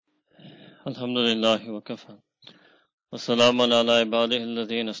الحمد لله وكفى وسلام على عباده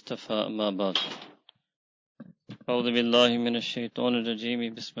الذين اصطفى أما بعد أعوذ بالله من الشيطان الرجيم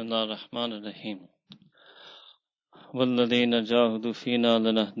بسم الله الرحمن الرحيم والذين جاهدوا فينا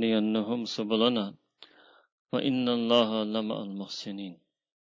لنهدينهم سبلنا وإن الله لمع المحسنين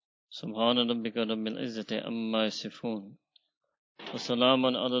سبحان ربك رب العزة عما يصفون وسلام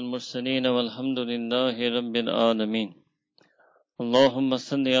على المرسلين والحمد لله رب العالمين اللهم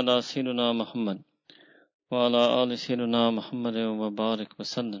صل على سيدنا محمد وعلى آل سيدنا محمد وبارك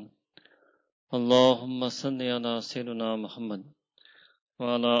وسلم اللهم صل على سيدنا محمد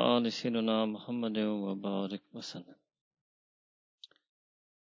وعلى آل سيدنا محمد وبارك وسلم.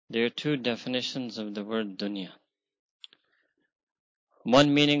 There are two definitions of the word dunya.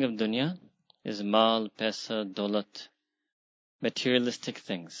 One meaning of dunya is mal, paisa, dolat, materialistic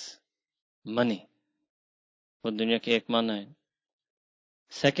things, money. وہ دنیا کی ایک معنی ہے.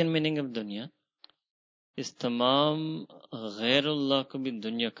 Second meaning of dunya is تمام غیر اللہ کو بھی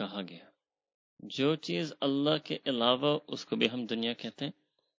دنیا کہا گیا. جو چیز اللہ کے علاوہ اس کو بھی ہم دنیا کہتے ہیں.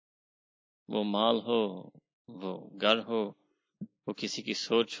 وہ مال ہو، وہ گھر ہو، وہ کسی کی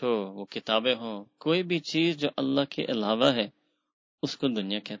سوچ ہو، وہ کتابیں ہوں، کوئی بھی چیز جو اللہ کے علاوہ ہے اس کو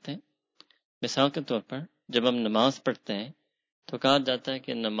دنیا کہتے ہیں. مثال کے طور پر جب ہم نماز پڑھتے ہیں تو کہا جاتا ہے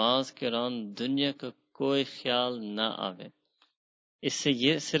کہ نماز کے دوران دنیا کا کوئی خیال نہ آوے. اس سے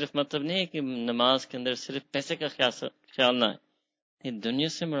یہ صرف مطلب نہیں ہے کہ نماز کے اندر صرف پیسے کا خیال نہ آئے. یہ دنیا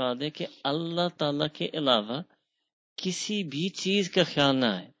سے مراد ہے کہ اللہ تعالیٰ کے علاوہ کسی بھی چیز کا خیال نہ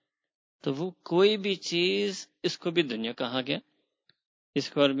آئے. تو وہ کوئی بھی چیز اس کو بھی دنیا کہا گیا. اس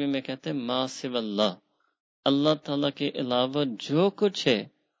کو عربی میں کہتے ہیں ما سوی اللہ. اللہ تعالیٰ کے علاوہ جو کچھ ہے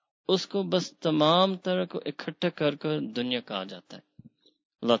اس کو بس تمام طرح کو اکٹھا کر کر دنیا کہا جاتا ہے.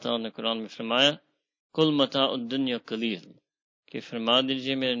 اللہ تعالیٰ نے قرآن میں فرمایا کل متاع الدنیا قلیل، کہ فرما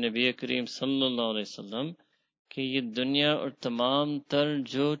دیجئے میرے نبی کریم صلی اللہ علیہ وسلم کہ یہ دنیا اور تمام تر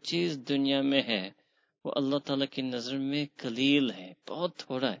جو چیز دنیا میں ہے وہ اللہ تعالیٰ کی نظر میں قلیل ہے، بہت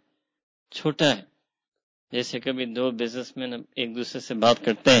تھوڑا ہے، چھوٹا ہے. جیسے کبھی دو بزنس مین ایک دوسرے سے بات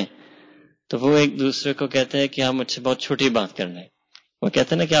کرتے ہیں تو وہ ایک دوسرے کو کہتے ہیں کہ آپ مجھ سے بہت چھوٹی بات کر رہے ہیں. وہ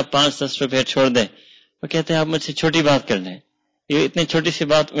کہتے ہیں نا کہ آپ 5-10 روپے چھوڑ دیں، وہ کہتے ہیں آپ مجھ سے چھوٹی بات کر رہے ہیں، یہ اتنی چھوٹی سی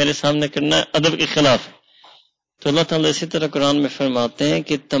بات میرے سامنے کرنا ادب کے خلاف ہے. تو اللہ تعالیٰ اسی طرح قرآن میں فرماتے ہیں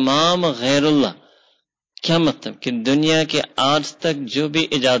کہ تمام غیر اللہ، کیا مطلب کہ دنیا کے آج تک جو بھی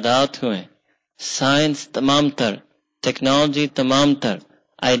ایجادات ہوئے، سائنس تمام تر، ٹیکنالوجی تمام تر،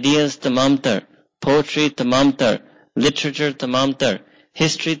 آئیڈیاز تمام تر، پوئٹری تمام تر، لٹریچر تمام تر،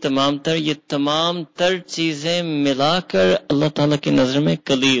 ہسٹری تمام تر، یہ تمام تر چیزیں ملا کر اللہ تعالیٰ کی نظر میں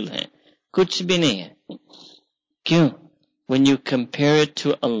قلیل ہیں، کچھ بھی نہیں ہے. کیوں؟ when you compare it to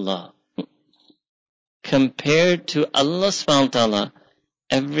Allah, compared to Allah subhanahu wa ta'ala,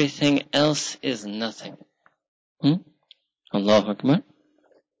 everything else is nothing. اللہ اکبر.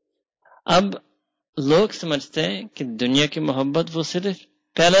 اب لوگ سمجھتے ہیں کہ دنیا کی محبت وہ صرف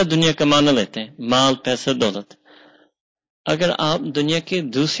پہلا دنیا کا معنی لیتے ہیں، مال، پیسہ، دولت. اگر آپ دنیا کی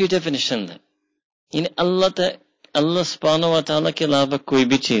دوسری ڈیفینیشن لیں، یعنی اللہ سبحانہ و تعالیٰ کے علاوہ کوئی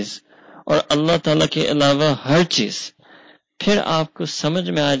بھی چیز اور اللہ تعالیٰ کے علاوہ ہر چیز، پھر آپ کو سمجھ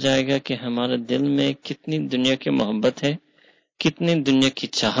میں آ جائے گا کہ ہمارے دل میں کتنی دنیا کی محبت ہے، کتنی دنیا کی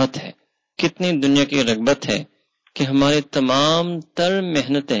چاہت ہے، کتنی دنیا کی رغبت ہے کہ ہماری تمام تر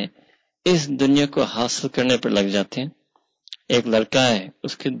محنتیں اس دنیا کو حاصل کرنے پر لگ جاتی ہیں. ایک لڑکا ہے،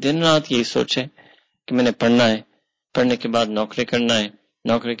 اس کے دن رات یہی سوچے کہ میں نے پڑھنا ہے، پڑھنے کے بعد نوکری کرنا ہے،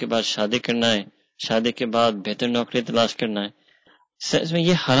 نوکری کے بعد شادی کرنا ہے، شادی کے بعد بہتر نوکری تلاش کرنا ہے. سچ میں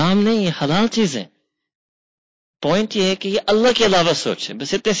یہ حرام نہیں، یہ حلال چیز ہے. پوائنٹ یہ ہے کہ یہ اللہ کے علاوہ سوچ ہے،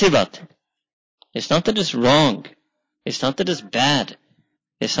 بس اتنی سی بات ہے. It's not that it's wrong, it's not that it's bad,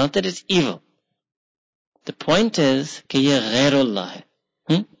 it's not that it's evil. The point is کہ یہ غیر اللہ ہے.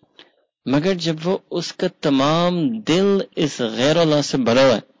 مگر جب وہ اس کا تمام دل اس غیر اللہ سے بھرا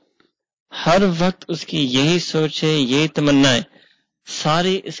ہوا ہے، ہر وقت اس کی یہی سوچ ہے، یہی تمنا ہے،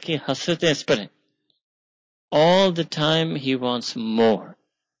 ساری اس کی حسرتیں اس پر ہیں. All the time he wants more.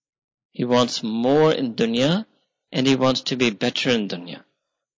 He wants more in dunya and he wants to be better in dunya.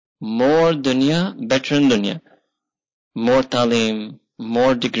 More dunya, better in dunya. More talim,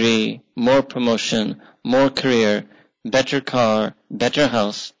 more degree, more promotion, more career, better car, better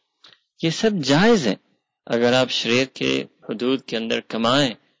house. یہ سب جائز ہے اگر آپ شریعت کے حدود کے اندر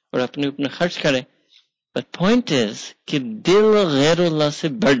کمائیں اور اپنے خرچ کریں. But point is کہ دل غیر اللہ سے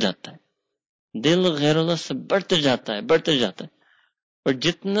بڑھ جاتا ہے، دل غیر اللہ سے بڑھتے جاتا ہے. اور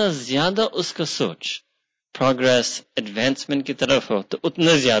جتنا زیادہ اس کا سوچ پروگریس، ایڈوانسمنٹ کی طرف ہو تو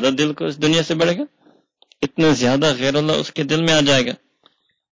اتنا زیادہ دل کو اس دنیا سے بڑھے گا، اتنا زیادہ غیر اللہ اس کے دل میں آ جائے گا.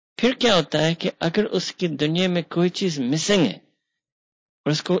 پھر کیا ہوتا ہے کہ اگر اس کی دنیا میں کوئی چیز مسنگ ہے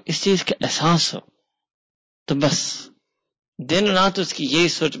اور اس کو اس چیز کا احساس ہو تو بس دن رات اس کی یہی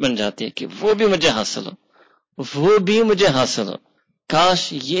سوچ بن جاتی ہے کہ وہ بھی مجھے حاصل ہو، وہ بھی مجھے حاصل ہو، کاش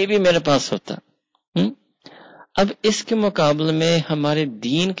یہ بھی میرے پاس ہوتا۔ اب اس کے مقابلے میں ہمارے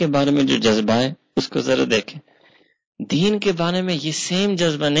دین کے بارے میں جو جذبہ ہے اس کو ذرا دیکھیں۔ دین کے بارے میں یہ سیم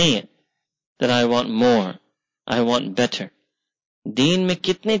جذبہ نہیں ہے that I want more, I want better۔ دین میں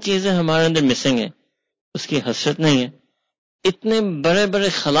کتنی چیزیں ہمارے اندر مسنگ ہیں، اس کی حسرت نہیں ہے۔ اتنے بڑے بڑے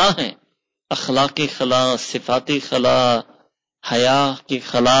خلا ہیں، اخلاقی خلا، صفاتی خلا، حیا کی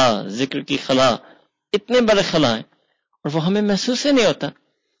خلا، ذکر کی خلا، اتنے بڑے خلا ہیں اور وہ ہمیں محسوس ہی نہیں ہوتا۔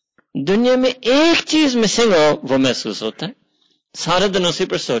 دنیا میں ایک چیز مسنگ ہو وہ محسوس ہوتا ہے، سارے دن اسی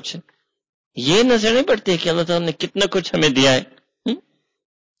پر سوچے۔ یہ نظر نہیں پڑتی کہ اللہ تعالیٰ نے کتنا کچھ ہمیں دیا ہے،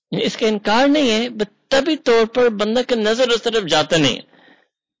 اس کا انکار نہیں ہے، بس طبی طور پر بندہ کا نظر اس طرف جاتا نہیں ہے،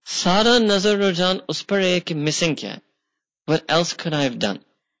 سارا نظر رجحان اس پر ہے کہ مسنگ کیا ہے۔ What else could I have done?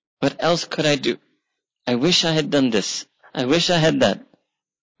 What else could I do? I wish I had done this. I wish I had that.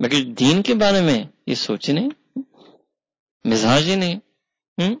 مگر دین کے بارے میں یہ سوچے نہیں، مزاج ہی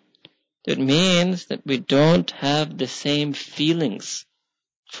نہیں۔ It means that we don't have the same feelings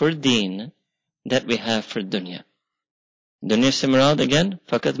for deen that we have for dunya. دنیا سے مراد اگین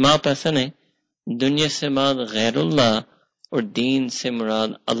فقط ماں پیسہ نہیں، دنیا سے مراد غیر اللہ اور دین سے مراد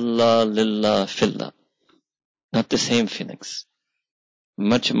اللہ للہ فی اللہ۔ Not the same feelings.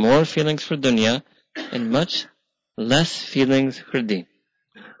 Much more feelings for dunya and much less feelings for deen.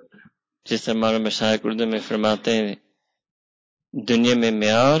 جس طرح ہمارے مشائخ اردو میں فرماتے ہیں دنیا میں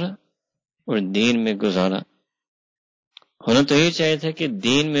معیار اور دین میں گزارا۔ ہونا تو یہ چاہیے تھا کہ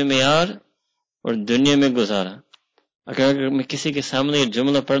دین میں معیار اور دنیا میں گزارا۔ اگر میں کسی کے سامنے یہ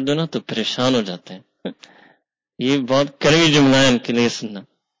جملہ پڑھ دوں نا تو پریشان ہو جاتے ہیں، یہ بہت کڑوی جملہ ہے ان کے لیے سننا۔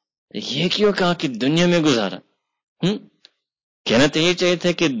 یہ کیوں کہا کہ دنیا میں گزارا؟ کہنا تو یہ چاہیے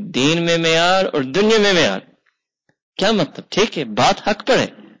تھا کہ دین میں معیار اور دنیا میں معیار۔ کیا مطلب؟ ٹھیک ہے بات حق پر ہے،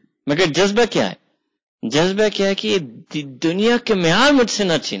 مگر جذبہ کیا ہے؟ جذبہ کیا ہے کہ یہ دنیا کے معیار مجھ سے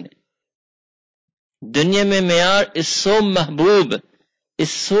نہ چھینے۔ دنیا میں معیار is so محبوب،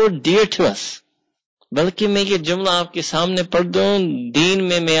 is so dear to us۔ بلکہ میں یہ جملہ آپ کے سامنے پڑھ دوں دین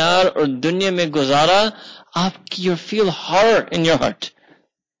میں معیار اور دنیا میں گزارا، آپ کی you feel horror in your heart،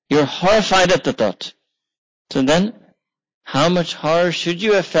 you're horrified at the thought۔ So then how much horror should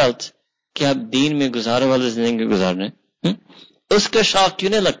you have felt کہ آپ دین میں گزارے والے زندگی گزار رہے ہیں؟ اس کا شوق کیوں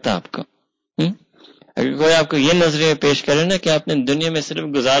نہیں لگتا آپ کو؟ اگر کوئی آپ کو یہ نظریہ پیش کرے نا کہ آپ نے دنیا میں صرف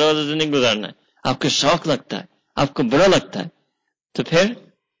گزارے والا زندگی گزارنا ہے، آپ کو شوق لگتا ہے، آپ کو برا لگتا ہے، تو پھر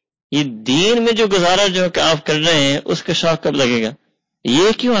یہ دین میں جو گزارا جو کہ آپ کر رہے ہیں اس کا شوق کب لگے گا؟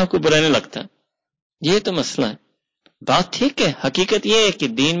 یہ کیوں آپ کو برا نہیں لگتا؟ یہ تو مسئلہ ہے۔ بات ٹھیک ہے، حقیقت یہ ہے کہ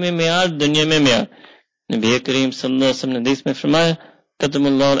دین میں معیار دنیا میں معیار۔ نبی کریم صلی اللہ علیہ وسلم نے حدیث میں فرمایا قدم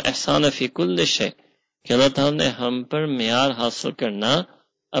اللہ الاحسان فی کل شیء، کہ اللہ تعالیٰ نے ہم پر معیار حاصل کرنا،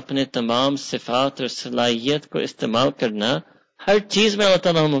 اپنے تمام صفات اور صلاحیت کو استعمال کرنا، ہر چیز میں اللہ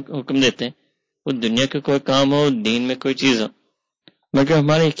تعالیٰ ہم حکم دیتے ہیں، وہ دنیا کا کوئی کام ہو، دین میں کوئی چیز ہو۔ مگر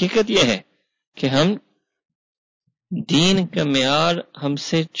ہماری حقیقت یہ ہے کہ ہم دین کا معیار ہم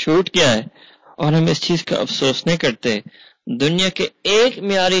سے چھوٹ گیا ہے اور ہم اس چیز کا افسوس نہیں کرتے۔ دنیا کے ایک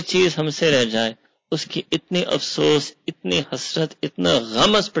معیاری چیز ہم سے رہ جائے اس کی اتنی افسوس، اتنی حسرت، اتنا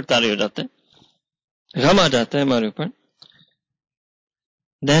غم اس پر طاری ہو جاتا ہے، غم آ جاتا ہے ہمارے اوپر۔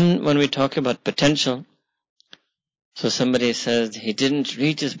 Then when we talk about potential, so somebody says he didn't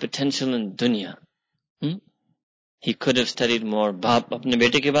reach his potential in dunya. He could have studied more. باپ اپنے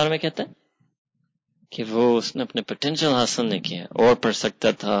بیٹے کے بارے میں کہتا ہے کہ وہ اس نے اپنے پوٹینشیل حاصل نہیں کیا، اور پڑھ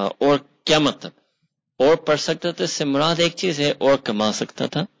سکتا تھا۔ اور کیا مطلب؟ اور پڑھ سکتا تھا اس سے مراد ایک چیز ہے اور کما سکتا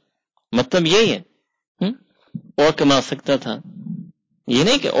تھا، مطلب یہی ہے۔ اور کما سکتا تھا، یہ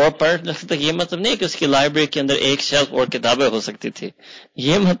نہیں کہ اور پڑھ سکتا، یہ مطلب نہیں کہ اس کی لائبریری کے اندر ایک شیلف اور کتابیں ہو سکتی تھی،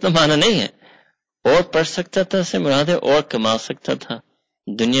 یہ مطلب معنی نہیں ہے۔ اور پڑھ سکتا تھا سے مراد ہے اور کما سکتا تھا،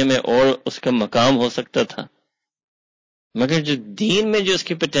 دنیا میں اور اس کا مقام ہو سکتا تھا۔ مگر جو دین میں جو اس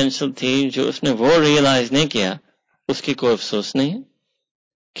کی پوٹینشل تھی، جو اس نے وہ ریئلائز نہیں کیا، اس کی کوئی افسوس نہیں ہے۔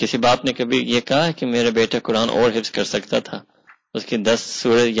 کسی باپ نے کبھی یہ کہا کہ میرا بیٹا قرآن اور حفظ کر سکتا تھا، اس کی 10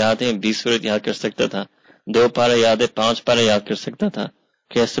 سورت یاد ہیں، 20 سورت یاد کر سکتا تھا، 2 پارے یاد ہے، 5 پارے یاد کر سکتا تھا،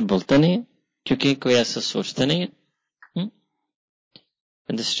 کہ ایسے بولتا نہیں ہے کیونکہ کوئی ایسا سوچتا نہیں ہے۔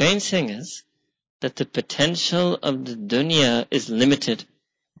 And the strange thing is that the potential of the dunya is limited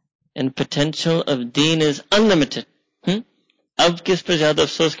and potential of deen is unlimited۔ اب کس پر زیادہ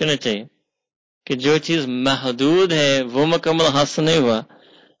افسوس کرنا چاہیے کہ جو چیز محدود ہے وہ مکمل حاصل نہیں ہوا،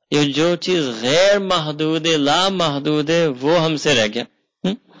 یا جو چیز غیر محدود ہے، لا محدود ہے، وہ ہم سے رہ گیا۔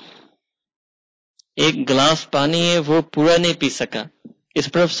 ایک گلاس پانی ہے وہ پورا نہیں پی سکا,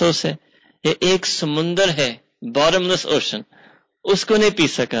 اس پر افسوس ہے. یہ ایک سمندر ہے, باٹم لیس اوشن, اس کو نہیں پی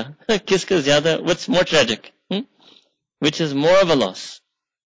سکا, کس کا زیادہ, what's more tragic, which is more of a loss.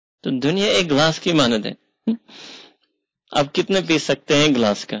 تو دنیا ایک گلاس کی مانند ہے. آپ کتنے پی سکتے ہیں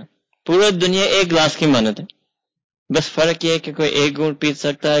گلاس کا؟ پورا دنیا ایک گلاس کی مانند ہے. بس فرق یہ ہے کہ کوئی ایک گھونٹ پی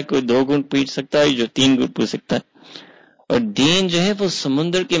سکتا ہے, کوئی 2 گھونٹ پی سکتا ہے, جو 3 گھونٹ پی سکتا ہے. اور دین جو ہے وہ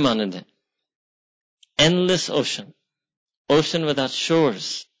سمندر کی مانند ہے. endless ocean, ocean without shores,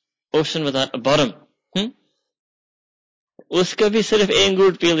 ocean without a bottom. اس کا بھی صرف 1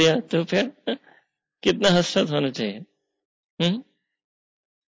 گھونٹ پی لیا تو پھر کتنا حسرت ہونا چاہیے.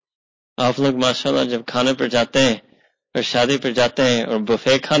 آپ لوگ ماشاءاللہ جب کھانے پر جاتے ہیں اور شادی پر جاتے ہیں اور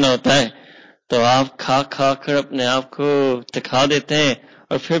بفے کھانا ہوتا ہے تو آپ کھا کھا کر اپنے آپ کو تکھا دیتے ہیں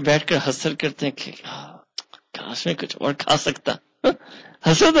اور پھر بیٹھ کر حسرت کرتے ہیں کہ کاش میں کچھ اور کھا سکتا.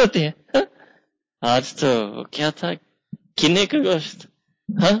 حسرت ہوتی ہے. آج تو کیا تھا, کنے کا گوشت,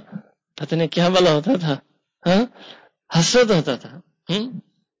 پتہ نہیں کیا بلا ہوتا تھا. حسرت ہوتا تھا,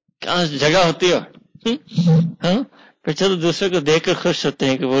 کاش جگہ ہوتی اور پھر چلو دوسرے کو دیکھ کر خوش ہوتے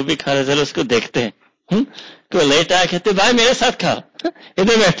ہیں کہ وہ بھی کھا رہے, ذرا اس کو دیکھتے ہیں. کوئی لیٹ آیا کہتے بھائی میرے ساتھ کھا,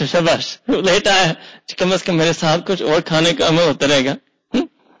 ادھر بیٹھو شاباش, لیٹ آیا کم از کم میرے ساتھ کچھ اور کھانے کا عمل ہوتا رہے گا.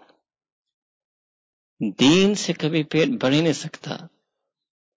 دین سے کبھی پیٹ بھر ہی نہیں سکتا.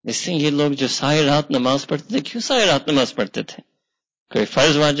 اس لیے یہ لوگ جو ساری رات نماز پڑھتے تھے, کیوں ساری رات نماز پڑھتے تھے؟ کوئی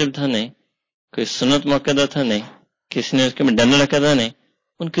فرض واجب تھا نہیں, کوئی سنت موقع تھا نہیں, کسی نے اس کے میں ڈنڈ رکھا تھا نہیں,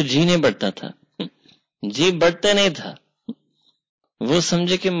 ان کو جی نہیں بڑھتا تھا, جی بڑھتا نہیں تھا. وہ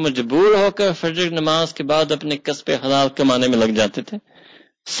سمجھے کہ مجبور ہو کر فجر نماز کے بعد اپنے کسب حلال کمانے میں لگ جاتے تھے.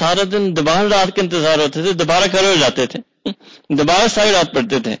 سارا دن دوبارہ رات کے انتظار ہوتے تھے, دوبارہ کھڑے ہو جاتے تھے, دوبارہ ساری رات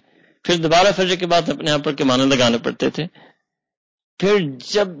پڑھتے تھے, پھر دوبارہ فجر کے بعد اپنے آپ پر کمانے لگانے پڑتے تھے. پھر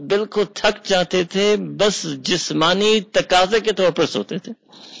جب بالکل تھک جاتے تھے بس جسمانی تقاضے کے طور پر سوتے تھے.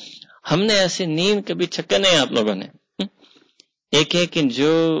 ہم نے ایسی نیند کبھی چھکا نہیں آپ لوگوں نے. ایک ہے کہ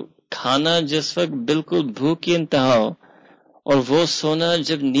جو کھانا جس وقت بالکل بھوک کی انتہا ہو اور وہ سونا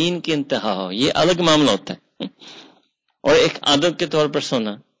جب نیند کی انتہا ہو, یہ الگ معاملہ ہوتا ہے. اور ایک عادت کے طور پر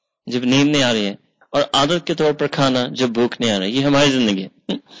سونا جب نیند نہیں آ رہی ہے, اور عادت کے طور پر کھانا جب بھوک نہیں آ رہی, یہ ہماری زندگی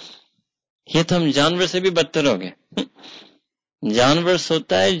ہے. یہ تو ہم جانور سے بھی بدتر ہو گئے. جانور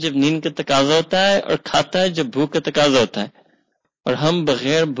سوتا ہے جب نیند کا تقاضا ہوتا ہے اور کھاتا ہے جب بھوک کا تقاضا ہوتا ہے, اور ہم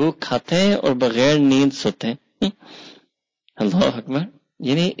بغیر بھوک کھاتے ہیں اور بغیر نیند سوتے ہیں. اللہ اکبر.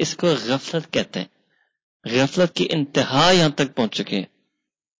 یعنی اس کو غفلت کہتے ہیں. غفلت کی انتہا یہاں تک پہنچ چکی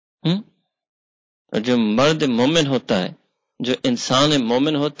ہے. اور جو مرد مومن ہوتا ہے, جو انسان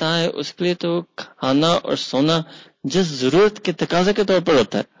مومن ہوتا ہے, اس کے لیے تو کھانا اور سونا جس ضرورت کے تقاضے کے طور پر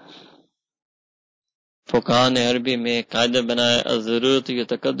ہوتا ہے. فقہاء نے عربی میں قاعدہ بنایا, الضرورت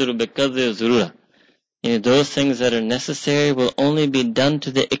یتقدر بقدر ضرورہ, یعنی those things that are necessary will only be done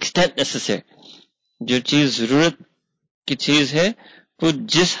to the extent necessary. جو چیز ضرورت کی چیز ہے وہ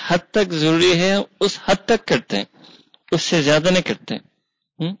جس حد تک ضروری ہے اس حد تک کرتے ہیں, اس سے زیادہ نہیں کرتے.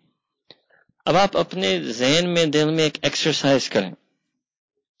 اب آپ اپنے ذہن میں دل میں ایک ایکسرسائز کریں.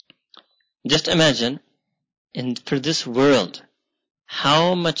 Just imagine in for this world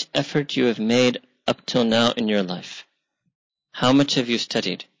how much effort you have made up till now in your life. How much have you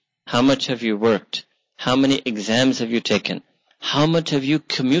studied? How much have you worked? How many exams have you taken? How much have you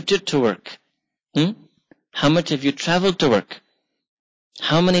commuted to work? How much have you traveled to work?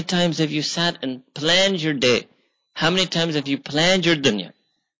 How many times have you sat and planned your day? How many times have you planned your dunya?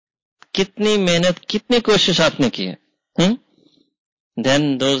 کتنی محنت, کتنی کوشش آپ نے کی ہے. Then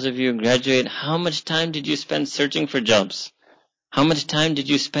those of you who graduate, how much time did you spend searching for jobs? How much time did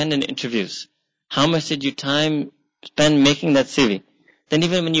you spend in interviews? How much did you time spend making that CV? Then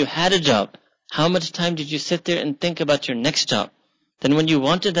even when you had a job, how much time did you sit there and think about your next job? Then when you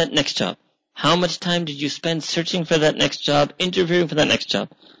wanted that next job, how much time did you spend searching for that next job, interviewing for that next job?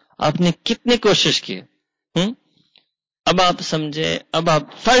 آپ نے کتنی کوشش کی ہے. اب آپ سمجھے, اب آپ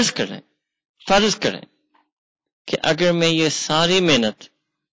فرض کریں کہ اگر میں یہ ساری محنت,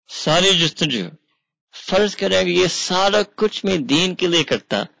 ساری جستجو, فرض کریں کہ یہ سارا کچھ میں دین کے لیے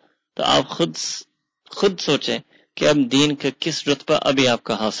کرتا, تو آپ خود سوچیں کہ اب دین کا کس رتبہ ابھی آپ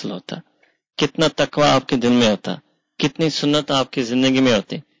کا حاصل ہوتا, کتنا تقوی آپ کے دل میں ہوتا, کتنی سنت آپ کی زندگی میں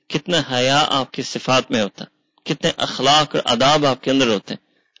ہوتی, کتنا حیا آپ کی صفات میں ہوتا, کتنے اخلاق اور آداب آپ کے اندر ہوتے.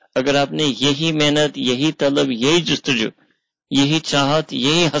 اگر آپ نے یہی محنت, یہی طلب, یہی جستجو, یہی چاہت,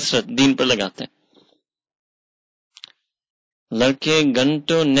 یہی حسرت دین پر لگاتے ہیں. لڑکے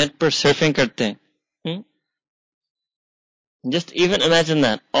گھنٹوں نیٹ پر سرفنگ کرتے ہیں. Just even imagine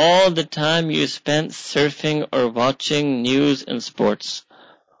that all the time you spent surfing or watching news and sports,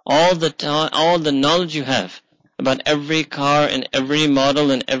 all the knowledge you have about every car and every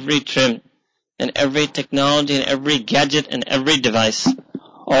model and every trim and every technology and every gadget and every device,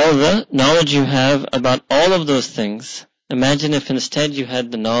 all the knowledge you have about all of those things, imagine if instead you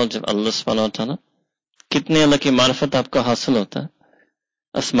had the knowledge of Allah subhanahu wa ta'ala. کتنے اللہ کی معرفت آپ کو حاصل ہوتا،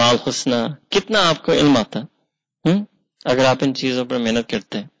 اسماء الحسنہ، کتنا آپ کو علم آتا اگر آپ ان چیزوں پر محنت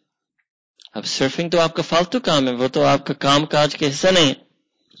کرتے ہیں. اب سرفنگ تو آپ کا فالتو کام ہے، وہ تو آپ کا کام کاج کا حصہ نہیں ہے.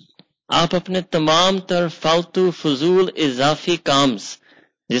 آپ اپنے تمام تر فالتو فضول اضافی کامز،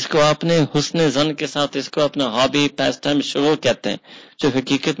 جس کو آپ نے حسن ظن کے ساتھ اس کو اپنا ہابی پیس ٹائم شغل کہتے ہیں، جو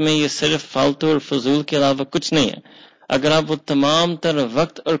حقیقت میں یہ صرف فالتو اور فضول کے علاوہ کچھ نہیں ہے، اگر آپ وہ تمام تر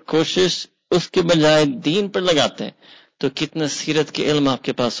وقت اور کوشش اس کے بجائے دین پر لگاتے ہیں تو کتنا سیرت کے علم آپ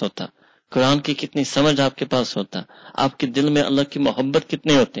کے پاس ہوتا، قرآن کی کتنی سمجھ آپ کے پاس ہوتا، آپ کے دل میں اللہ کی محبت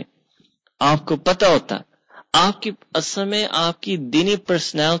کتنے ہوتے، آپ کو پتہ ہوتا. آپ کی اصل میں آپ کی دینی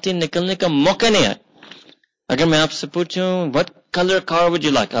پرسنالٹی نکلنے کا موقع نہیں ہے. اگر میں آپ سے پوچھوں what colour car would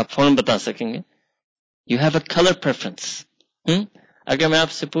you like, آپ فوراً بتا سکیں گے. You have a colour preference. اگر میں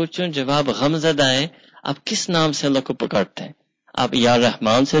آپ سے پوچھوں جب آپ غم زدہ ہیں آپ کس نام سے اللہ کو پکارتے ہیں؟ آپ یا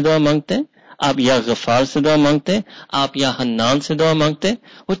رحمان سے دعا مانگتے ہیں، آپ یا غفار سے دعا مانگتے ہیں، آپ یا حنان سے دعا مانگتے ہیں.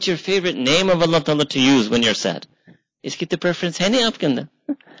 What's your favorite name of Allah Ta'ala to use when you're sad؟ اس کی تو پریفرنس ہے نہیں آپ کے اندر،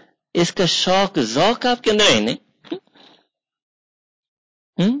 اس کا شوق ذوق آپ کے اندر ہے نہیں.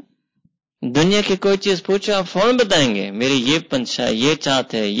 دنیا کی کوئی چیز پوچھو آپ فوراً بتائیں گے میری یہ پنچا ہے، یہ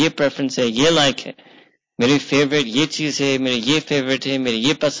چاہت ہے، یہ پریفرنس ہے، یہ لائک ہے، میری فیوریٹ یہ چیز ہے، میری یہ فیوریٹ ہے، میری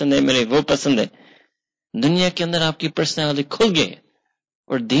یہ پسند ہے، میرے وہ پسند ہے. دنیا کے اندر آپ کی پرسنالٹی کھل گئی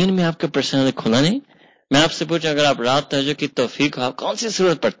اور دین میں آپ کا پرسنالٹی کھلا نہیں. میں آپ سے پوچھوں اگر آپ رات تہجد کی توفیق ہو آپ کون سی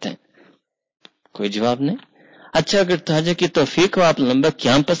صورت پڑھتے ہیں؟ کوئی جواب نہیں. اچھا اگر تہجد کی توفیق ہو آپ لمبا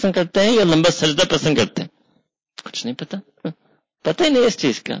قیام پسند کرتے ہیں یا لمبا سجدہ پسند کرتے ہیں؟ کچھ نہیں پتا، پتہ ہی نہیں اس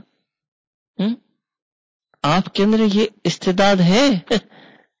چیز کا. آپ کے اندر یہ استعداد ہے.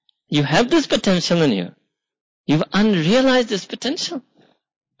 You have this potential in you. You've unrealized this potential.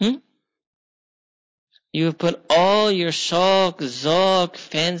 You put all your shauq, ذوق,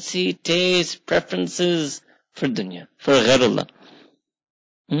 fancy, taste, preferences for dunya, for غیر اللہ.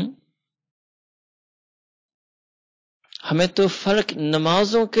 ہمیں تو فرق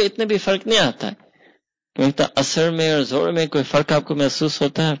نمازوں کے اتنے بھی فرق نہیں آتا ہے. کیونکہ اثر میں اور زور میں کوئی فرق آپ کو محسوس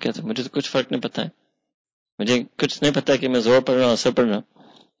ہوتا ہے؟ آپ کہتے ہیں مجھے تو کچھ فرق نہیں پتا ہے، مجھے کچھ نہیں پتا کہ میں زور پڑھ رہا ہوں اثر پڑھ رہا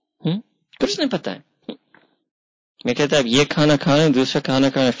ہوں، کچھ نہیں پتا ہے. میں کہتا ہے یہ کھانا کھانا دوسرا کھانا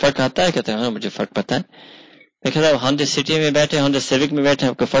کھانا فرق آتا ہے؟ کہتے ہیں ہاں مجھے فرق پتا ہے. میں کہتا ہے ہانڈا سٹی میں بیٹھے ہانڈا سیوک میں بیٹھے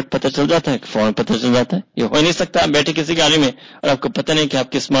آپ کو فرق پتہ چل جاتا ہے؟ فوراً پتہ چل جاتا ہے. یہ ہو نہیں سکتا آپ بیٹھے کسی گاڑی میں اور آپ کو پتہ نہیں کہ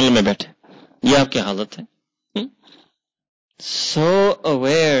آپ کس مال میں بیٹھے. یہ آپ کی حالت ہے. So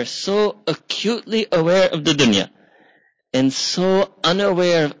aware, so acutely aware of the dunya and so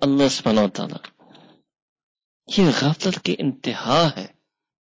unaware of Allah subhanahu wa ta'ala. یہ غفلت کی انتہا ہے،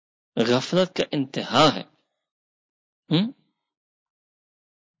 غفلت کا انتہا ہے.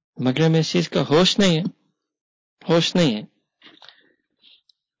 مگر ہمیں اس چیز کا ہوش نہیں ہے، ہوش نہیں ہے.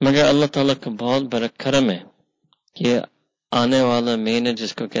 مگر اللہ تعالیٰ کا بہت بڑا کرم ہے کہ آنے والا مہینہ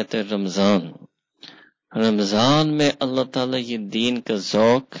جس کو کہتے ہیں رمضان، رمضان میں اللہ تعالیٰ یہ دین کا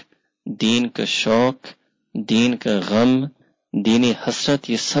ذوق، دین کا شوق، دین کا غم، دینی حسرت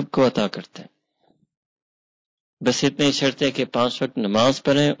یہ سب کو عطا کرتے ہیں. بس اتنے ہی شرط ہے کہ 5 وقت نماز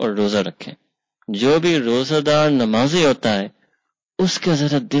پڑھیں اور روزہ رکھیں. جو بھی روزہ دار نمازی ہوتا ہے اس کا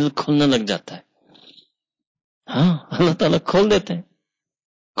ذرا دل کھلنے لگ جاتا ہے. ہاں اللہ تعالیٰ کھول دیتے ہیں،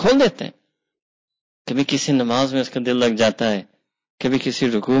 کھول دیتے ہیں. کبھی کسی نماز میں اس کا دل لگ جاتا ہے، کبھی کسی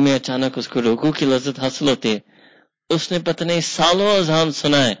رکوع میں اچانک اس کو رکوع کی لذت حاصل ہوتی ہے. اس نے پتہ نہیں سالوں اذان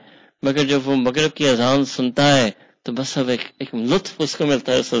سنا ہے مگر جب وہ مغرب کی اذان سنتا ہے تو بس اب ایک لطف اس کو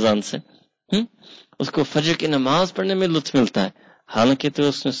ملتا ہے اس اذان سے. اس کو فجر کی نماز پڑھنے میں لطف ملتا ہے، حالانکہ تو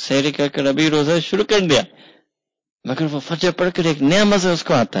اس نے سحری کر کر ابھی روزہ شروع کر دیا، مگر وہ فجر پڑھ کر ایک نیا مزہ اس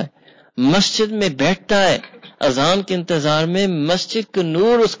کو آتا ہے. مسجد میں بیٹھتا ہے اذان کے انتظار میں، مسجد کا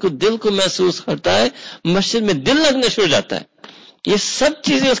نور اس کو دل کو محسوس کرتا ہے، مسجد میں دل لگنا شروع ہو جاتا ہے. یہ سب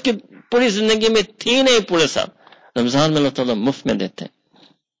چیزیں اس کی پوری زندگی میں تھی نہیں پورے سال. رمضان میں اللہ تعالیٰ مفت میں دیتے ہیں.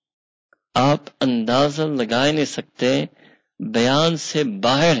 آپ اندازہ لگا ہی نہیں سکتے، بیان سے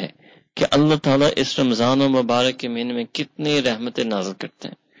باہر ہے کہ اللہ تعالیٰ اس رمضان و مبارک کے مہینے میں کتنی رحمتیں نازل کرتے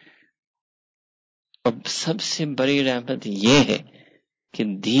ہیں. اب سب سے بڑی رحمت یہ ہے کہ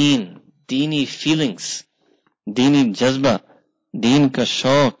دینی فیلنگز، دینی جذبہ، دین کا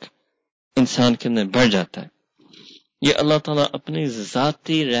شوق انسان کے اندر بڑھ جاتا ہے. یہ اللہ تعالیٰ اپنی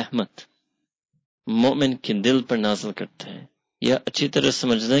ذاتی رحمت مومن کے دل پر نازل کرتے ہیں. یا اچھی طرح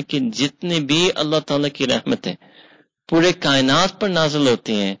سمجھنا ہے کہ جتنی بھی اللہ تعالیٰ کی رحمتیں پورے کائنات پر نازل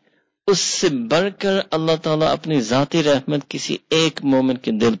ہوتی ہیں، اس سے بڑھ کر اللہ تعالیٰ اپنی ذاتی رحمت کسی ایک مومن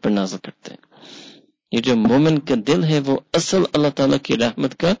کے دل پر نازل کرتے ہیں۔ یہ جو مومن کا دل ہے وہ اصل اللہ تعالیٰ کی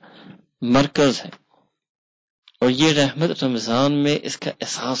رحمت کا مرکز ہے، اور یہ رحمت رمضان میں اس کا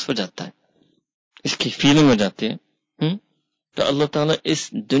احساس ہو جاتا ہے، اس کی فیلنگ ہو جاتی ہے۔ تو اللہ تعالیٰ اس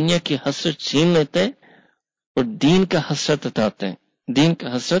دنیا کی حسرت چھین لیتے ہیں اور دین کا حسرت عطاتے ہیں، دین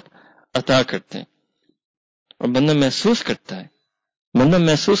کا حسرت عطا کرتے ہیں، اور بندہ محسوس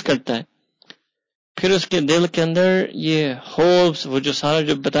کرتا ہے پھر اس کے دل کے اندر یہ ہوپس، وہ جو سارا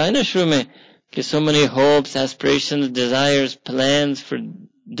جو بتایا نا شروع میں کہ so many hopes, aspirations, desires, plans for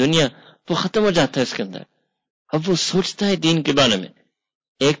دنیا، وہ ختم ہو جاتا ہے اس کے اندر۔ اب وہ سوچتا ہے دین کے بارے میں۔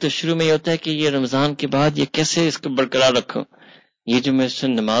 ایک تو شروع میں یہ ہوتا ہے کہ یہ رمضان کے بعد یہ کیسے اس کو برقرار رکھوں، یہ جو میرے سے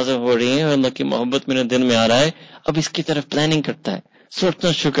نمازیں ہو رہی ہیں اور اللہ کی محبت میرے دل میں آ رہا ہے، اب اس کی طرف پلاننگ کرتا ہے،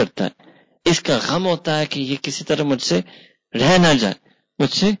 سوچنا شروع کرتا ہے۔ اس کا غم ہوتا ہے کہ یہ کسی طرح مجھ سے رہ نہ جائے،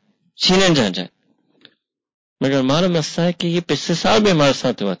 مجھ سے چھینے نہ جائے۔ مگر ہمارا مسئلہ ہے کہ یہ پچھلے سال بھی ہمارے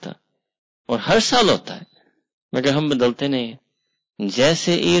ساتھ ہوا تھا اور ہر سال ہوتا ہے، مگر ہم بدلتے نہیں ہیں۔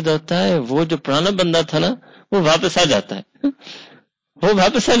 جیسے عید ہوتا ہے وہ جو پرانا بندہ تھا نا وہ واپس آ جاتا ہے، وہ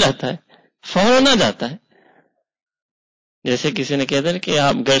واپس آ جاتا ہے، فوراً آ جاتا ہے۔ جیسے کسی نے کہا تھا کہ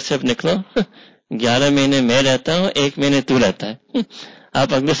آپ گھر سے اب نکلو، 11 مہینے میں رہتا ہوں، 1 مہینے تو رہتا ہے،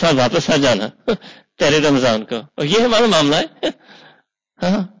 آپ اگلے سال واپس آ جانا پہلے رمضان کو۔ اور یہ ہمارا معاملہ ہے،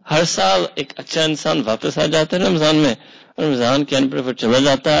 ہاں، ہر سال ایک اچھا انسان واپس آ جاتا ہے رمضان میں، اور رمضان کے اندر پھر چلا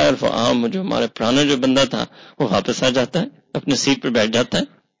جاتا ہے، اور وہ عام جو ہمارے پرانا جو بندہ تھا وہ واپس آ جاتا ہے، اپنے سیٹ پہ بیٹھ جاتا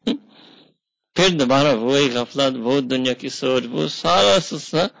ہے، پھر دوبارہ وہی غفلت، وہ دنیا کی سوچ، وہ سارا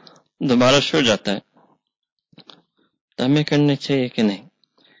سلسلہ دوبارہ شروع جاتا ہے۔ تو ہمیں کرنے چاہیے کہ نہیں،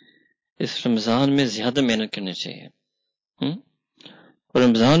 اس رمضان میں زیادہ محنت کرنی چاہیے۔ اور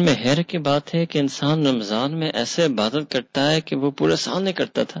رمضان میں حیرت کی بات ہے کہ انسان رمضان میں ایسے عبادت کرتا ہے کہ وہ پورا سال نہیں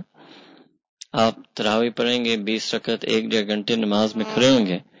کرتا تھا۔ آپ تراویح پڑھیں گے، 20 رکعت 1-1.5 گھنٹے نماز میں کھڑے ہوں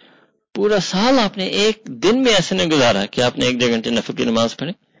گے، پورا سال آپ نے ایک دن میں ایسے نہیں گزارا کہ آپ نے 1-1.5 گھنٹے نفل کی نماز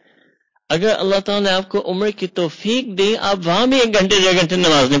پڑھی۔ اگر اللہ تعالیٰ نے آپ کو عمر کی توفیق دی، آپ وہاں بھی 1 گھنٹے 1.5 گھنٹے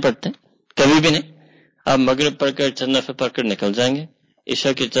نماز نہیں پڑھتے، کبھی بھی نہیں۔ آپ مغرب پڑھ کر چند نفل پڑھ کر نکل جائیں گے،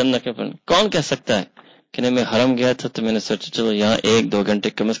 عشاء کی چند نفل پڑھ، کون کہہ سکتا ہے کہ نہیں میں حرم گیا تھا تو میں نے سوچا چلو یہاں 1-2 گھنٹے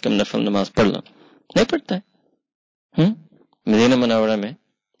کم از کم نفل نماز پڑھ لوں، نہیں پڑھتا ہے۔ مدینہ منورہ میں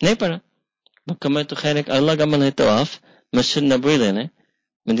نہیں پڑھا، مکہ میں تو خیر ایک الگ عمل ہے، طواف مسجد نبوی لینے،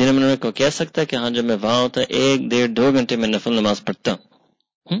 مدینہ منورہ کو کہہ سکتا ہے کہ ہاں جب میں وہاں ہوتا 1-1.5-2 گھنٹے میں نفل نماز پڑھتا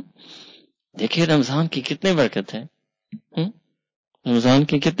ہوں۔ دیکھیے رمضان کی کتنی برکت ہے، رمضان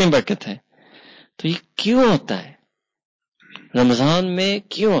کی کتنی برکت ہے۔ تو یہ کیوں ہوتا ہے، رمضان میں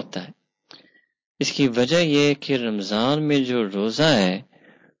کیوں ہوتا ہے؟ اس کی وجہ یہ کہ رمضان میں جو روزہ ہے،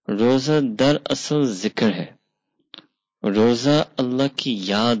 روزہ دراصل ذکر ہے، روزہ اللہ کی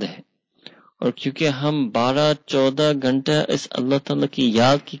یاد ہے، اور کیونکہ ہم 12-14 گھنٹہ اس اللہ تعالیٰ کی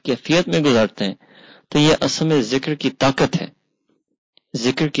یاد کی کیفیت میں گزارتے ہیں تو یہ اصل میں ذکر کی طاقت ہے،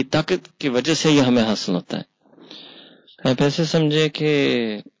 ذکر کی طاقت کی وجہ سے یہ ہمیں حاصل ہوتا ہے۔ آپ ایسے سمجھے کہ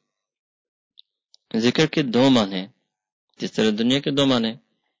ذکر کے 2 معنی، جس طرح دنیا کے 2 معنی،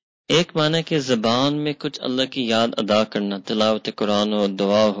 ایک معنی کہ زبان میں کچھ اللہ کی یاد ادا کرنا، تلاوت قرآن ہو،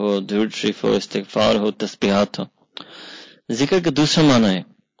 دعا ہو، درود شریف ہو، استغفار ہو، تسبیحات ہو۔ ذکر کا دوسرا معنی ہے،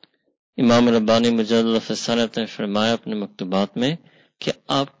 امام ربانی مجدد فسانت نے فرمایا اپنے مکتوبات میں کہ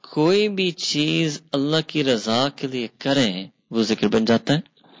آپ کوئی بھی چیز اللہ کی رضا کے لیے کریں وہ ذکر بن جاتا ہے۔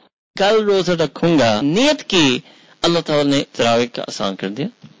 کل روزہ رکھوں گا، نیت کی، اللہ تعالیٰ نے تراویح کا آسان کر دیا،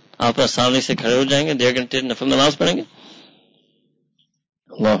 آپ آسانی سے کھڑے ہو جائیں گے، 1.5 گھنٹے نفل نماز پڑھیں گے،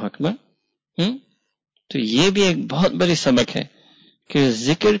 اللہ اکبر۔ تو یہ بھی ایک بہت بڑی سبق ہے کہ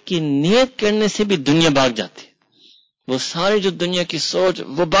ذکر کی نیت کرنے سے بھی دنیا بھاگ جاتی، وہ ساری جو دنیا کی سوچ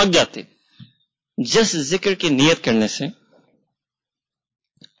وہ بھاگ جاتی جس ذکر کی نیت کرنے سے۔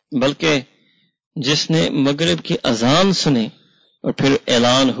 بلکہ جس نے مغرب کی اذان سنی اور پھر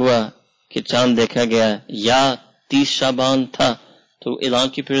اعلان ہوا کہ چاند دیکھا گیا یا 30 شعبان تھا، تو اعلان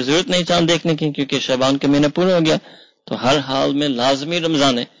کی پھر ضرورت نہیں چاند دیکھنے کی، کیونکہ شعبان کا مہینہ پورا ہو گیا، تو ہر حال میں لازمی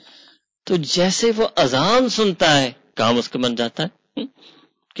رمضان ہے۔ تو جیسے وہ اذان سنتا ہے کام اس کو بن جاتا ہے،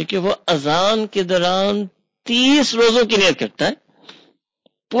 کیونکہ وہ اذان کے دوران 30 روزوں کی نیت کرتا ہے،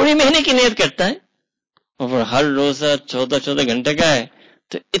 پورے مہینے کی نیت کرتا ہے، اور ہر روزہ 14 گھنٹے کا ہے،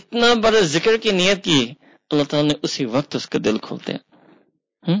 تو اتنا بڑا ذکر کی نیت کی، اللہ تعالیٰ نے اسی وقت اس کا دل کھولتے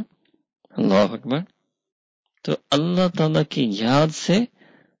ہیں۔ اللہ اکبر۔ تو اللہ تعالیٰ کی یاد سے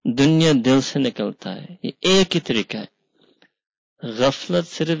دنیا دل سے نکلتا ہے، یہ ایک ہی طریقہ ہے۔ غفلت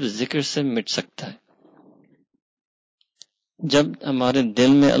صرف ذکر سے مٹ سکتا ہے۔ جب ہمارے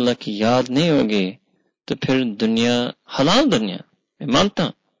دل میں اللہ کی یاد نہیں ہوگی تو تو پھر دنیا حلال دنیا میں مانتا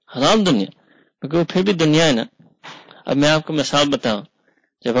ہوں، حلال دنیا، کیونکہ وہ پھر بھی دنیا ہے نا. اب میں آپ کو مثال بتاؤں،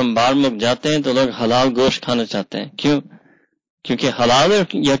 جب ہم باہر ملک جاتے ہیں تو لوگ حلال گوشت کھانا چاہتے ہیں. کیوں؟ کیونکہ حلال ہے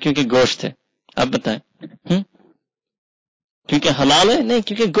یا کیونکہ گوشت ہے؟ آپ بتائیں. کیونکہ حلال ہے؟ نہیں،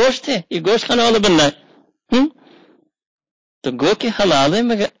 کیونکہ گوشت ہے، یہ گوشت کھانے والا بندہ ہے. تو گو کہ حلال ہے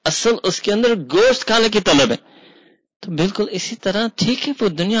مگر اصل اس کے اندر گوشت کھانے کی طلب ہے. تو بالکل اسی طرح ٹھیک ہے وہ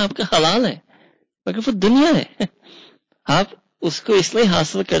دنیا آپ کا حلال ہے مگر وہ دنیا ہے، آپ اس کو اس لیے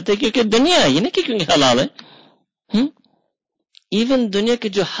حاصل کرتے کیونکہ دنیا ہے، یہ نہیں کہ کیونکہ حلال ہے. ایون دنیا کے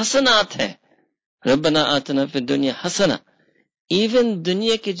جو حسنات ہیں، ربنا آتنا فی الدنیا حسنہ، ایون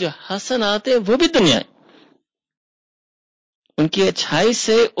دنیا کے جو حسنات ہیں وہ بھی دنیا ہے. ان کی اچھائی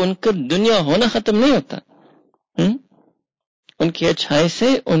سے ان کا دنیا ہونا ختم نہیں ہوتا. ان کی اچھائی سے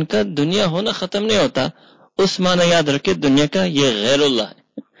ان کا دنیا ہونا ختم نہیں ہوتا. اس معنی یاد رکھے دنیا کا یہ غیر اللہ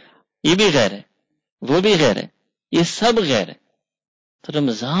ہے، یہ بھی غیر ہے، وہ بھی غیر ہے، یہ سب غیر ہے. تو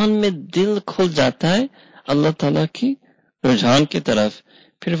رمضان میں دل کھل جاتا ہے اللہ تعالیٰ کی رجحان کی طرف،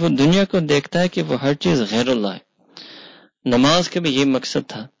 پھر وہ دنیا کو دیکھتا ہے کہ وہ ہر چیز غیر اللہ ہے. نماز کا بھی یہ مقصد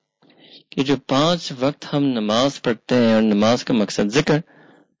تھا کہ جو 5 وقت ہم نماز پڑھتے ہیں اور نماز کا مقصد ذکر،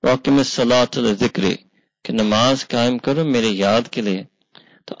 واقع میں صلاۃ الذکر، کہ نماز قائم کرو میرے یاد کے لیے.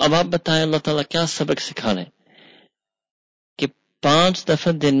 تو اب آپ بتائیں اللہ تعالیٰ کیا سبق سکھا رہے ہیں کہ 5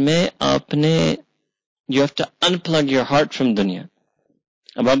 دفعہ دن میں آپ نے you have to unplug your heart from دنیا.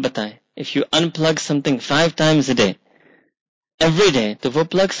 اب آپ بتائیں if you انپلگ some thing 5 times a day every day, تو وہ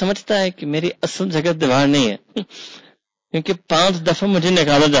پلگ سمجھتا ہے کہ میری اصل جگہ دیوار نہیں ہے کیونکہ 5 دفعہ مجھے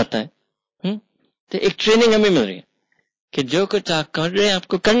نکالا جاتا ہے. تو ایک ٹریننگ ہمیں مل رہی ہے کہ جو کچھ آپ کر رہے ہیں آپ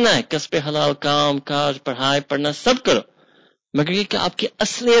کو کرنا ہے، کسب حلال، کام کاج، پڑھائی پڑھنا سب کرو، مگر یہ کہ آپ کی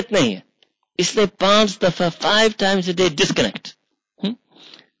اصلیت نہیں ہے، اس لیے 5 دفعہ 5 times a day ڈسکنیکٹ.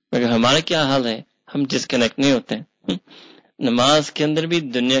 مگر ہمارا کیا حال ہے، ہم ڈسکنیکٹ نہیں ہوتے ہیں. نماز کے اندر بھی